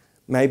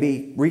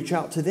 Maybe reach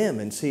out to them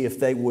and see if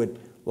they would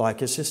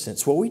like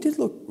assistance. Well, we did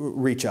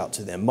reach out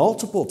to them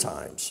multiple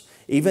times.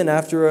 Even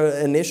after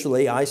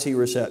initially icy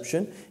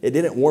reception, it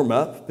didn't warm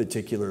up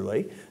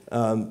particularly.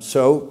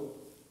 So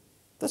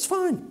that's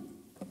fine.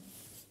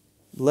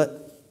 Let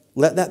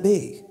that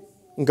be.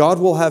 And God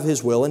will have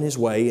His will and His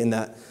way in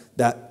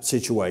that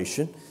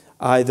situation,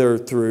 either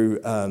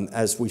through,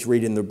 as we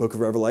read in the book of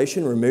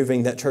Revelation,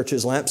 removing that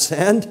church's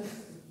lampstand.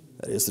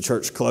 That is, the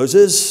church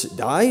closes,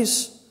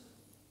 dies,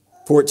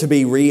 for it to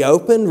be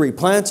reopened,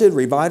 replanted,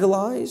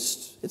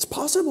 revitalized. It's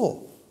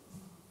possible.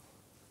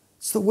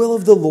 It's the will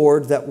of the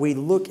Lord that we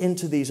look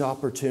into these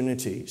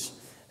opportunities,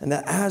 and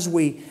that as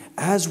we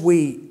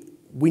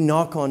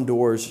knock on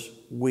doors,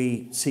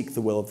 we seek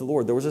the will of the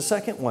Lord. There was a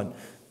second one,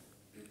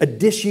 a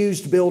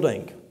disused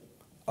building,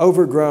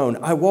 overgrown.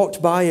 I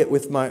walked by it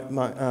with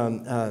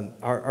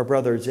our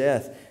brother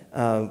Zeth.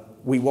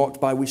 We walked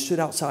by, we stood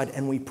outside,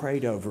 and we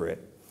prayed over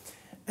it.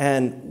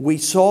 And we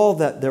saw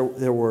that there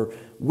were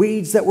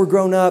weeds that were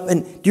grown up.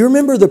 And do you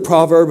remember the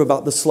proverb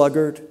about the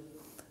sluggard?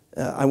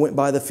 I went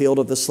by the field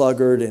of the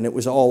sluggard, and it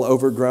was all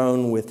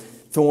overgrown with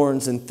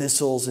thorns and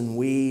thistles and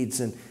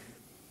weeds. And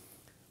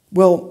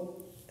well,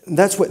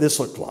 that's what this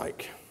looked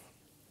like.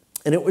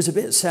 And it was a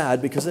bit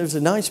sad because there was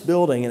a nice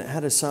building, and it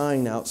had a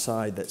sign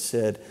outside that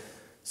said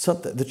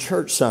something. The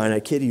church sign, I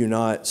kid you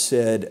not,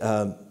 said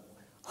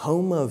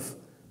home of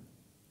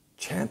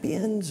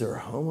champions or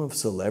home of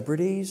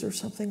celebrities or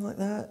something like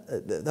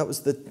that. That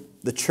was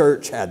the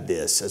church had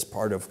this as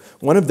part of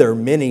one of their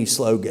many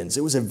slogans.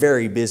 It was a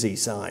very busy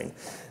sign.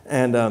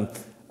 And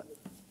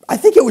I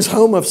think it was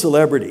home of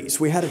celebrities.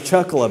 We had a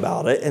chuckle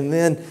about it. And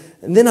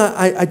then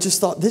I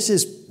just thought, this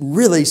is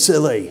really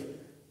silly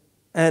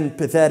and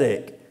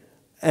pathetic.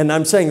 And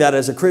I'm saying that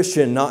as a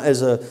Christian, not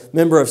as a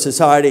member of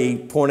society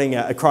pointing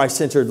at a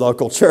Christ-centered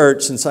local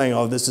church and saying,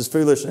 oh, this is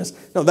foolishness.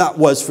 No, that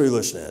was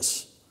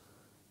foolishness.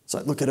 It's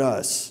like, look at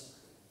us.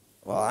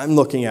 Well, I'm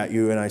looking at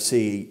you and I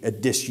see a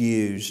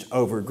disused,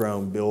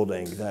 overgrown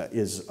building that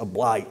is a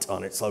blight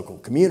on its local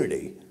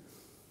community.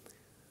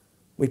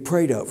 We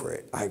prayed over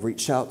it. I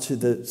reached out to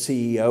the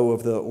CEO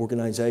of the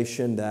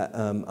organization that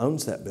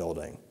owns that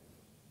building.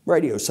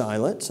 Radio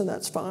silence, and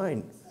that's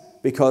fine.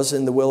 Because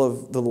in the will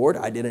of the Lord,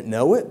 I didn't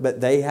know it, but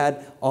they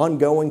had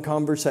ongoing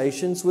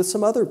conversations with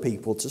some other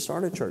people to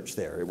start a church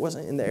there. It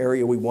wasn't in the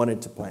area we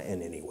wanted to plant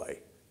in anyway.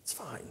 It's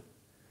fine.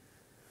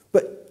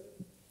 But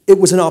it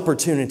was an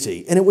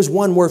opportunity, and it was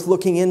one worth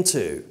looking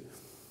into.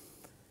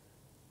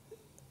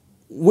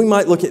 We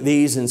might look at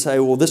these and say,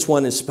 well, this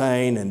one is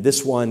Spain, and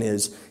this one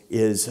is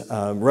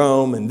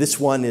Rome, and this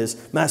one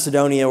is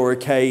Macedonia or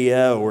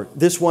Achaia, or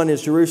this one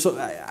is Jerusalem.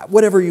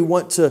 Whatever you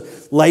want to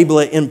label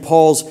it in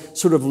Paul's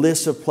sort of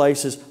list of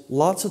places,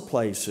 lots of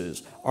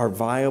places are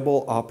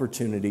viable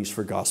opportunities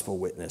for gospel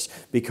witness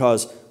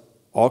because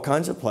all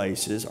kinds of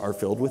places are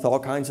filled with all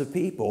kinds of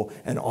people,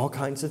 and all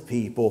kinds of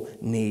people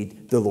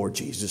need the Lord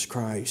Jesus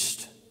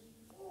Christ.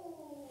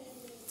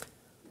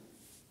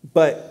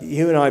 But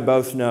you and I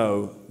both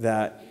know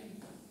that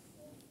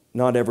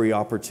not every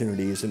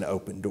opportunity is an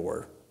open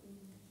door.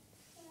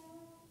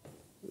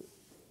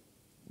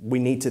 We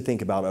need to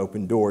think about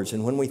open doors.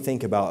 And when we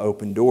think about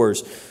open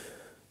doors,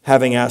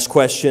 having asked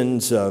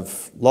questions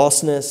of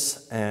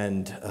lostness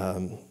and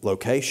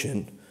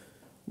location,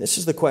 this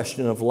is the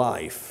question of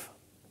life.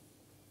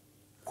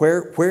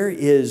 Where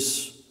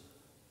is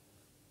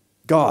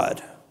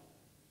God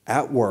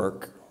at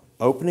work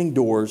opening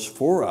doors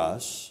for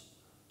us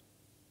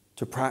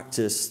to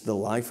practice the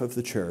life of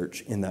the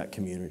church in that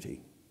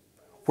community?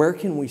 Where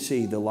can we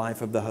see the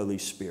life of the Holy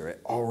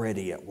Spirit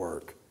already at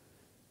work?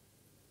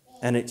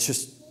 And it's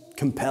just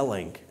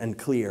compelling and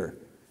clear.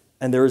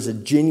 And there is a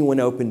genuine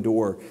open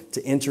door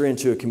to enter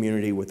into a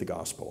community with the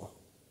gospel.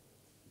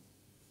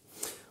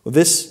 Well,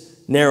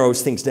 this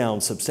narrows things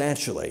down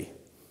substantially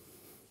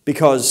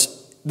because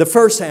the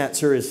first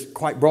answer is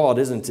quite broad,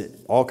 isn't it?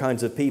 All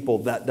kinds of people,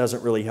 that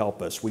doesn't really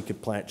help us. We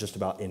could plant just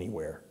about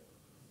anywhere.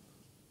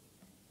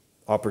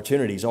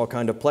 Opportunities, all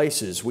kinds of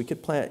places. We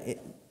could plant,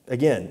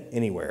 again,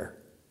 anywhere.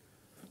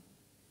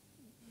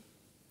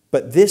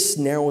 But this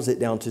narrows it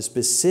down to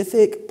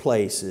specific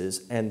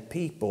places and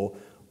people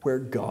where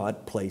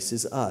God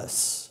places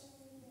us.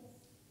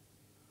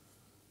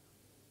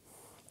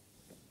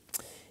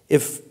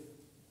 If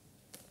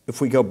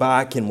we go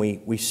back and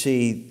we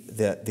see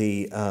that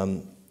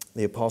the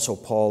Apostle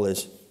Paul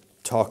is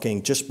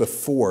talking just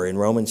before in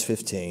Romans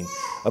 15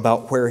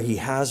 about where he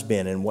has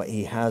been and what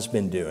he has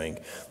been doing.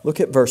 Look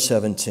at verse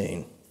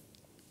 17.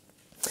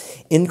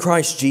 In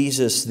Christ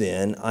Jesus,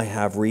 then, I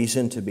have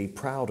reason to be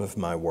proud of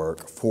my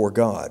work for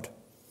God.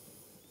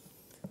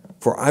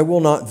 For I will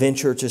not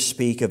venture to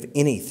speak of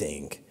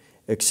anything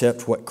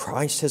except what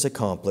Christ has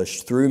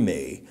accomplished through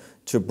me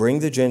to bring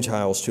the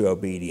Gentiles to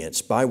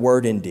obedience by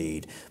word and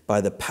deed,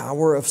 by the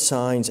power of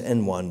signs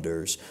and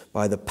wonders,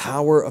 by the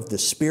power of the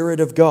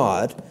Spirit of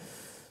God,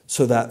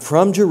 so that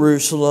from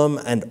Jerusalem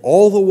and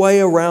all the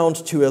way around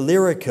to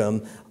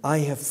Illyricum, I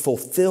have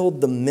fulfilled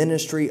the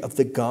ministry of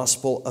the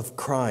gospel of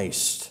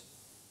Christ.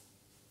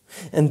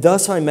 And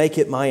thus I make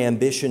it my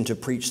ambition to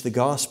preach the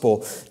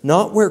gospel,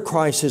 not where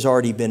Christ has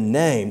already been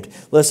named,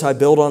 lest I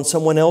build on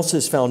someone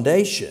else's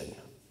foundation.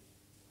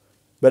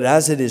 But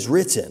as it is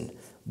written,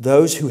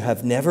 those who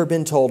have never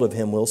been told of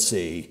him will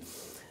see,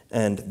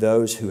 and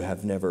those who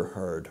have never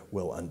heard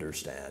will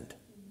understand.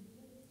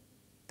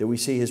 Do we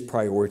see his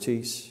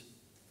priorities?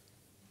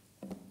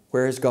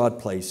 Where has God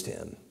placed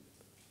him?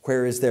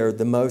 Where is there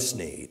the most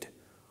need?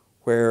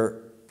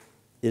 Where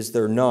is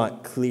there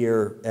not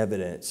clear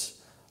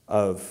evidence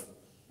of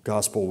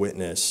gospel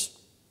witness?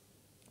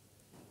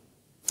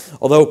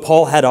 Although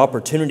Paul had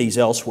opportunities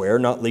elsewhere,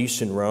 not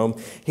least in Rome,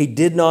 he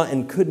did not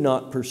and could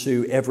not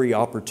pursue every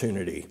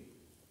opportunity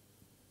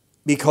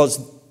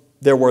because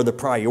there were the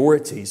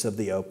priorities of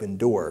the open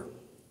door.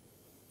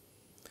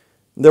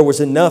 There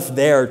was enough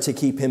there to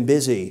keep him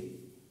busy.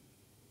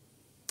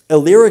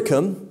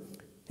 Illyricum,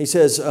 he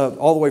says,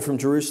 all the way from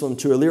Jerusalem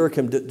to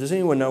Illyricum. Does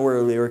anyone know where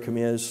Illyricum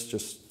is,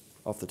 just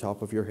off the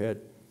top of your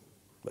head?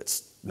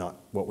 That's not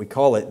what we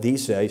call it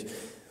these days.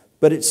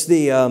 But it's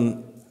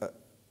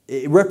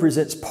it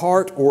represents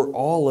part or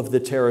all of the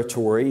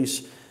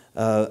territories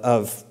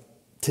of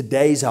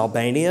today's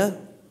Albania,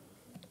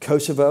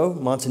 Kosovo,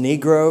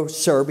 Montenegro,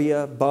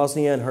 Serbia,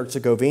 Bosnia and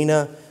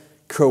Herzegovina,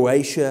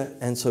 Croatia,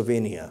 and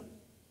Slovenia.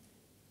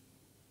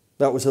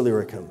 That was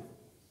Illyricum.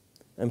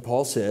 And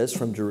Paul says,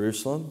 from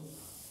Jerusalem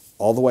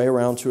all the way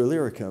around to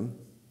Illyricum,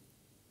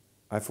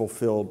 I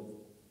fulfilled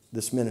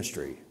this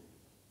ministry.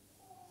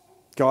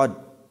 God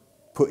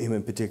put him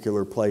in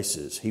particular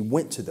places. He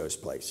went to those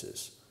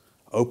places.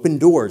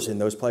 Opened doors in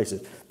those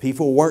places.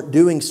 People weren't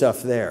doing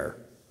stuff there.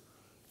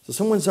 So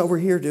someone's over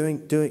here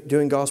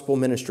doing gospel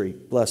ministry.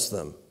 Bless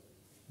them.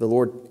 The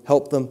Lord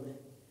help them,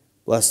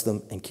 bless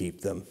them, and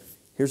keep them.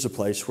 Here's a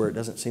place where it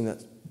doesn't seem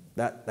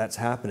that's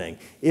happening.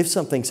 If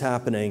something's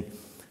happening,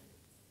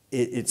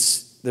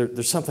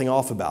 there's something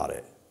off about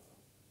it.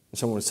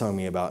 Someone was telling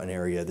me about an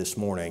area this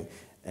morning,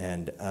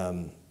 and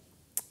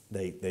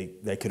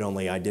they could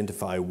only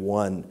identify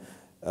one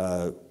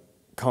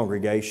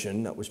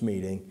congregation that was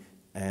meeting,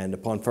 and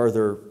upon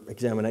further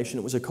examination,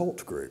 it was a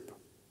cult group.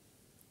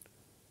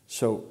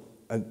 So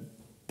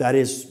that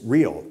is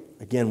real.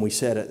 Again, we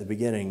said at the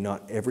beginning,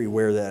 not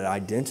everywhere that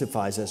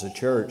identifies as a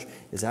church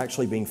is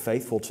actually being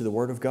faithful to the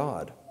Word of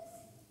God.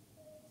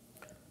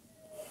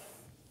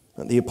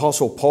 The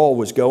Apostle Paul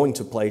was going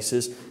to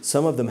places.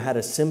 Some of them had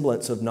a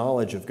semblance of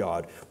knowledge of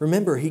God.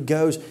 Remember,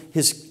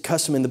 his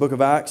custom in the book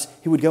of Acts,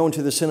 he would go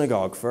into the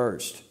synagogue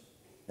first.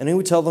 And he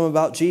would tell them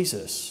about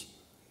Jesus.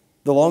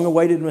 The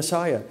long-awaited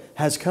Messiah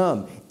has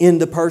come in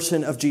the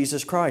person of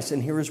Jesus Christ.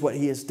 And here is what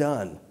he has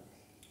done.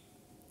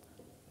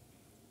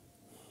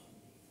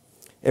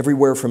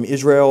 Everywhere from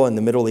Israel and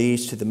the Middle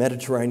East to the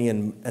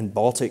Mediterranean and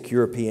Baltic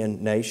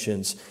European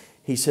nations,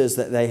 he says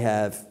that they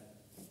have,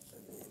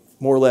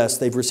 more or less,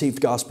 they've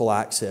received gospel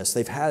access.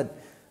 They've had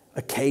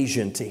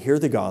occasion to hear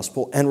the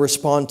gospel and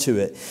respond to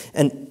it.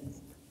 And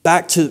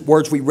back to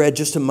words we read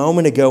just a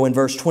moment ago in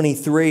verse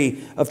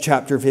 23 of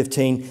chapter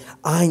 15,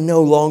 I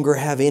no longer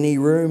have any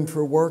room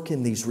for work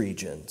in these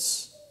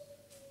regions.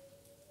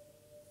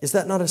 Is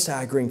that not a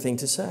staggering thing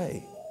to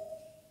say?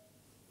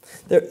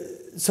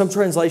 Some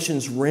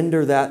translations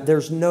render that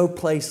there's no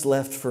place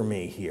left for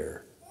me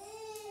here.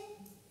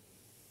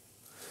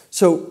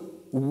 So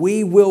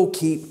we will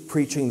keep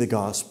preaching the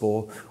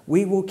gospel.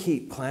 We will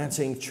keep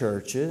planting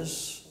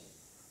churches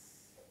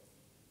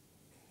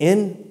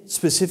in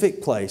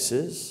specific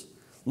places,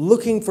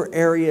 looking for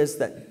areas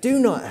that do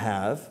not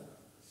have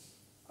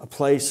a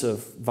place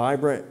of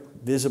vibrant,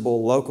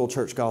 visible, local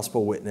church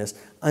gospel witness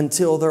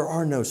until there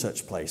are no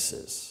such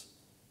places.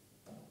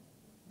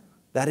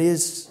 That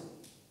is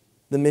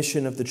the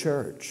mission of the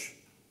church.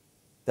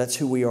 That's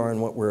who we are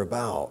and what we're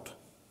about.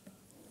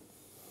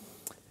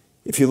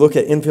 If you look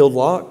at Enfield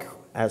Lock,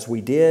 as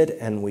we did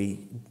and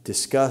we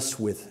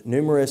discussed with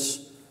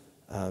numerous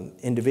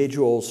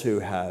individuals who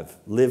have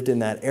lived in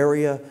that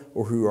area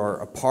or who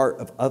are a part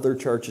of other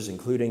churches,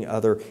 including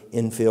other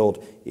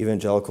infield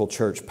evangelical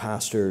church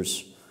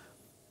pastors.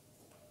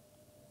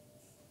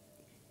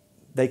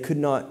 They could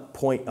not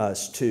point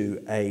us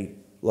to a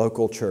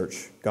local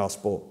church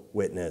gospel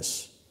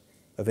witness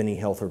of any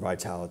health or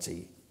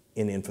vitality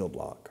in Enfield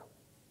Lock.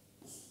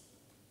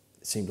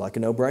 It seemed like a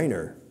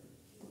no-brainer.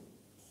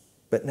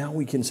 But now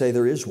we can say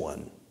there is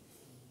one.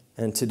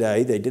 And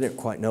today they didn't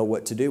quite know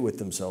what to do with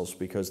themselves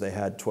because they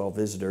had 12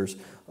 visitors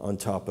on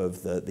top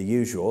of the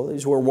usual.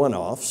 These were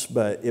one-offs,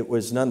 but it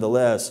was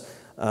nonetheless,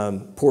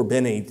 poor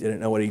Benny didn't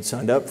know what he'd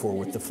signed up for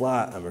with the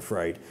flight, I'm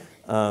afraid.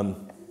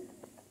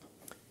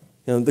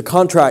 The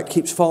contract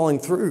keeps falling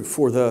through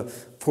for the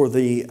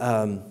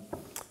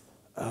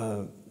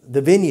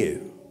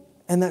venue,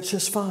 and that's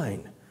just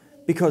fine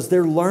because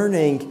they're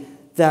learning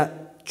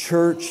that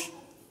church,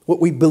 what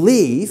we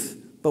believe,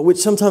 but which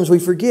sometimes we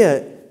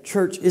forget,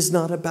 church is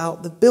not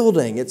about the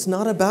building. It's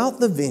not about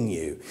the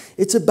venue.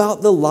 It's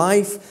about the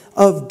life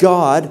of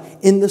God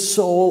in the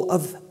soul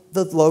of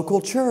the local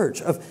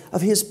church,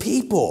 of His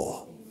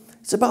people.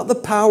 It's about the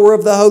power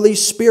of the Holy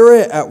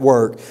Spirit at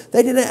work.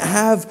 They didn't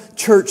have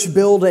church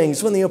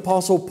buildings when the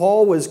Apostle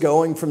Paul was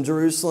going from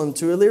Jerusalem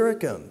to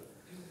Illyricum.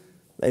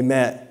 They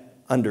met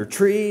under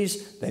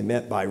trees, they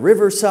met by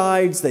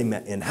riversides, they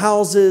met in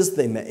houses,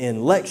 they met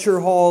in lecture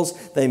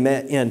halls, they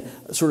met in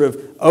sort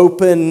of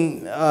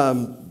open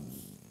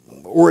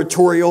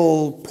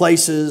oratorial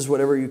places,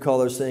 whatever you call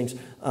those things,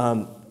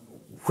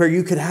 where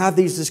you could have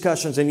these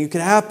discussions and you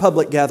could have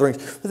public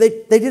gatherings. But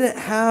they didn't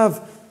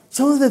have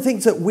some of the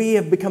things that we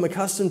have become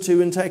accustomed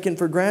to and taken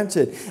for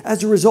granted.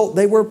 As a result,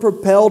 they were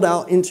propelled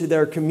out into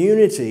their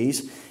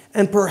communities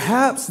and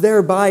perhaps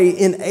thereby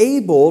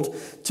enabled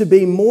to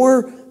be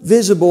more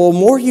visible,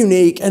 more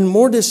unique, and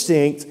more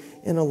distinct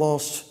in a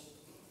lost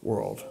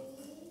world.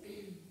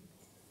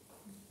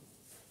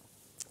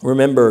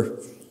 Remember,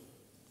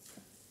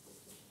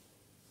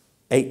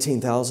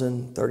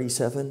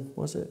 18,037,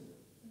 was it?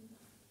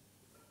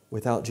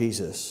 Without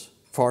Jesus,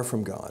 far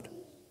from God.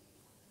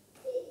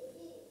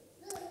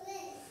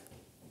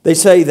 They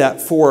say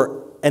that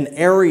for an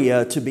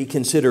area to be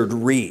considered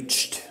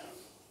reached,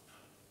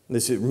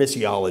 this is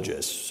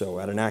missiologists,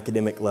 so at an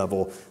academic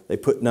level, they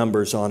put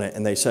numbers on it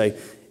and they say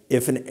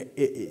if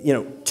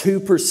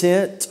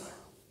 2%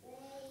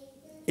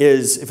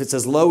 is, if it's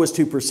as low as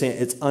 2%,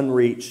 it's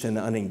unreached and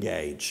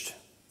unengaged.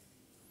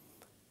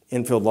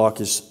 Enfield Lock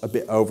is a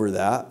bit over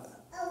that,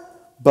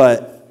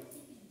 but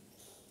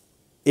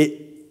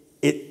it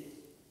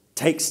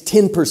takes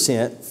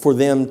 10% for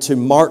them to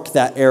mark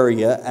that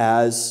area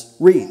as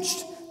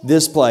reached.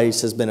 This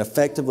place has been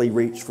effectively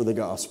reached for the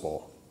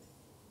gospel.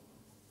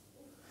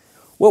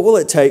 What will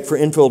it take for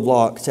Enfield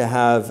Lock to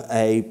have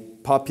a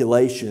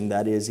population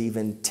that is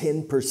even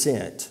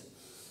 10%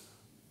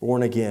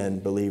 born again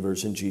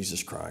believers in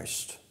Jesus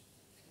Christ?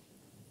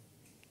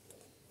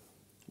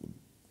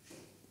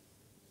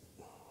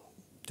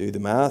 Do the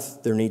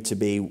math. There need to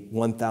be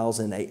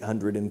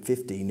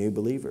 1,850 new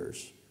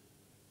believers.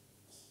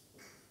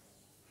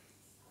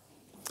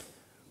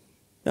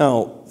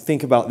 Now,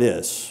 think about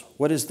this.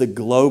 What is the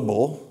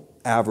global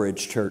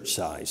average church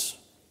size?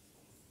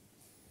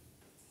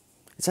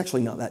 It's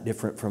actually not that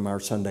different from our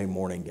Sunday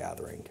morning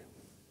gathering.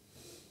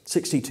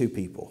 62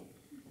 people.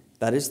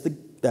 That is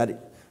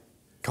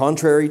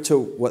contrary to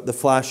what the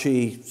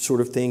flashy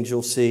sort of things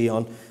you'll see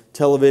on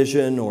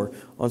television or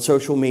on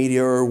social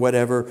media or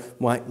whatever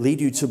might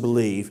lead you to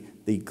believe,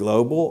 the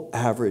global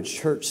average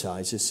church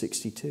size is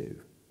 62. And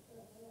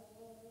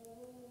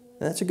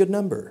that's a good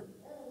number.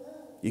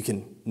 You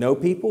can know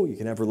people, you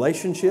can have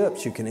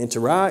relationships, you can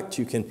interact,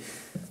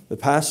 the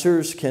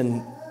pastors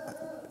can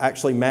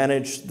actually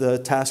manage the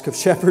task of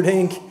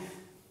shepherding,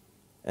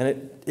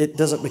 and it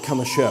doesn't become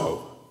a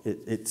show.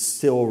 It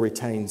still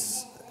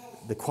retains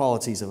the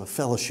qualities of a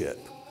fellowship.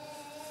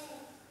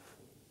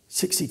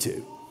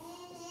 62.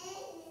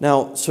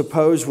 Now,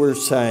 suppose we're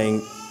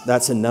saying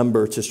that's a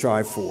number to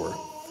strive for.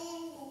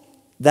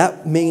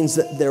 That means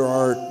that there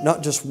are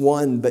not just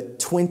one, but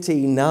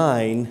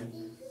 29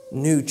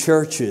 new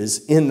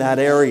churches in that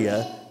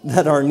area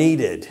that are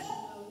needed,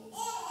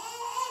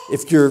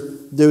 if you're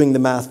doing the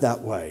math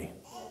that way.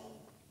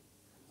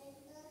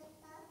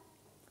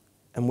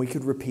 And we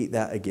could repeat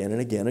that again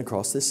and again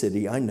across the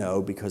city, I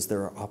know, because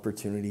there are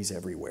opportunities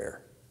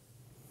everywhere.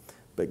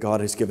 But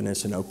God has given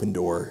us an open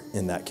door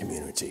in that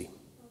community.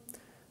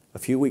 A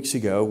few weeks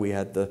ago, we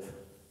had the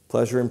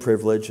pleasure and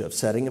privilege of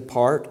setting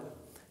apart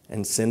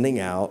and sending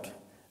out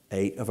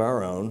 8 of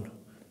our own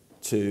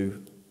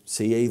to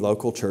see a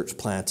local church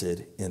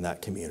planted in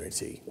that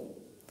community.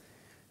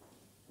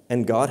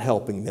 And God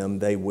helping them,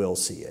 they will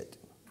see it.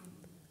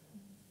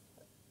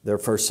 Their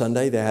first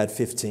Sunday, they had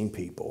 15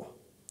 people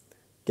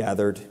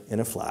gathered in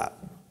a flat.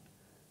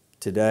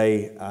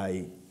 Today,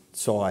 I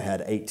saw I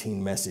had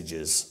 18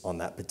 messages on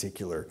that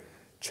particular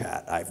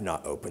chat. I've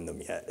not opened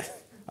them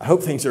yet. I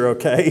hope things are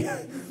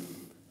okay.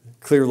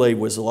 Clearly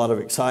was a lot of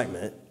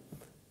excitement.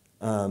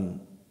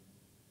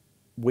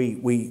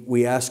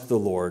 We asked the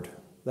Lord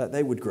that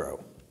they would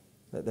grow.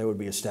 that they would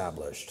be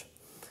established.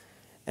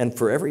 And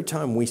for every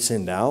time we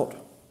send out,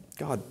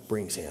 God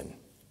brings in.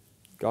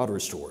 God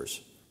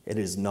restores. It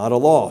is not a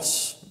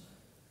loss.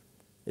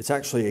 It's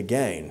actually a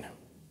gain.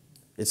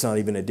 It's not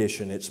even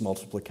addition, it's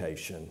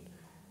multiplication.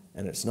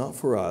 And it's not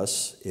for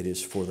us, it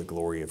is for the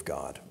glory of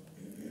God.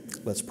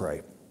 Let's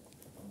pray.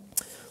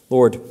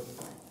 Lord,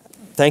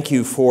 thank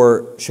you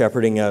for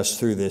shepherding us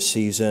through this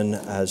season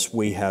as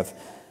we have,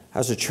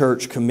 as a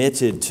church,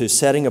 committed to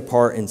setting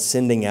apart and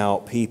sending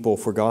out people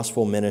for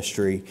gospel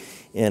ministry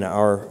in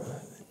our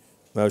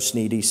most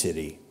needy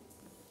city.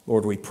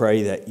 Lord, we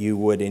pray that you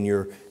would, in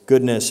your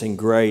goodness and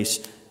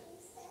grace,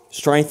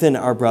 strengthen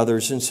our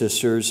brothers and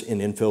sisters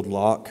in Enfield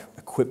Lock,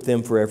 equip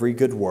them for every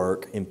good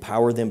work,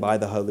 empower them by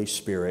the Holy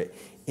Spirit,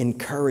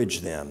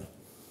 encourage them.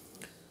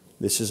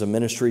 This is a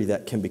ministry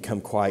that can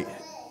become quite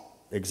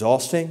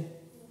exhausting.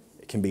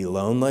 It can be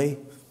lonely.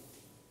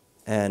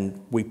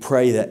 And we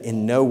pray that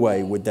in no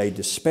way would they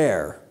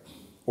despair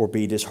or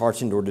be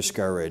disheartened or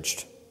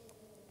discouraged.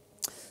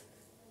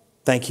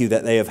 Thank you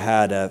that they have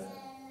had a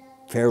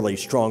fairly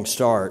strong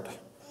start.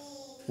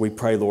 We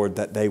pray, Lord,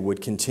 that they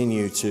would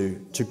continue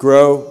to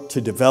grow, to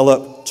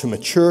develop, to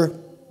mature.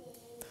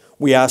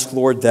 We ask,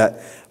 Lord,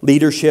 that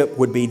leadership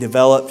would be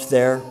developed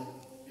there,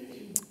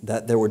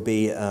 that there would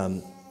be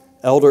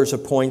elders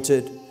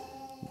appointed,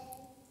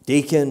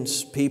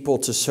 deacons, people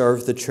to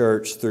serve the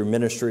church through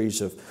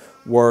ministries of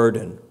word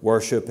and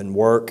worship and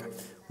work.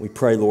 We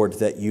pray, Lord,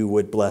 that you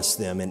would bless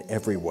them in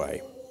every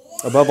way,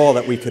 above all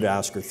that we could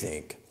ask or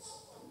think.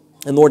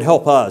 And Lord,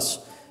 help us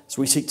as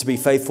we seek to be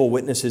faithful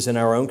witnesses in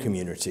our own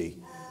community.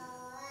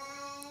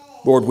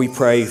 Lord, we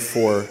pray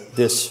for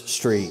this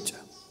street.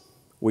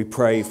 We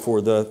pray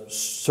for the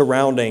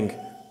surrounding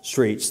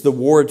streets, the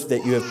ward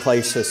that you have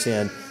placed us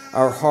in.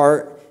 Our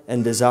heart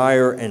and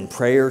desire and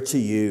prayer to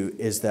you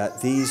is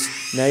that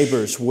these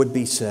neighbors would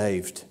be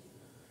saved.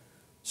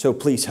 So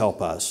please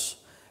help us.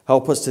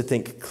 Help us to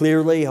think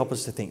clearly. Help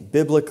us to think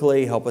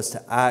biblically. Help us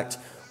to act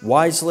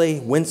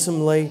wisely,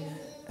 winsomely.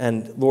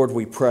 And Lord,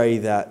 we pray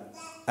that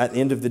at the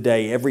end of the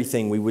day,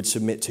 everything we would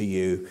submit to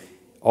you.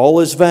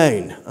 All is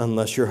vain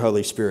unless your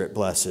Holy Spirit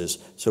blesses.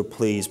 So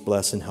please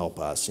bless and help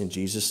us. In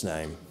Jesus'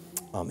 name,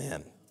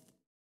 amen.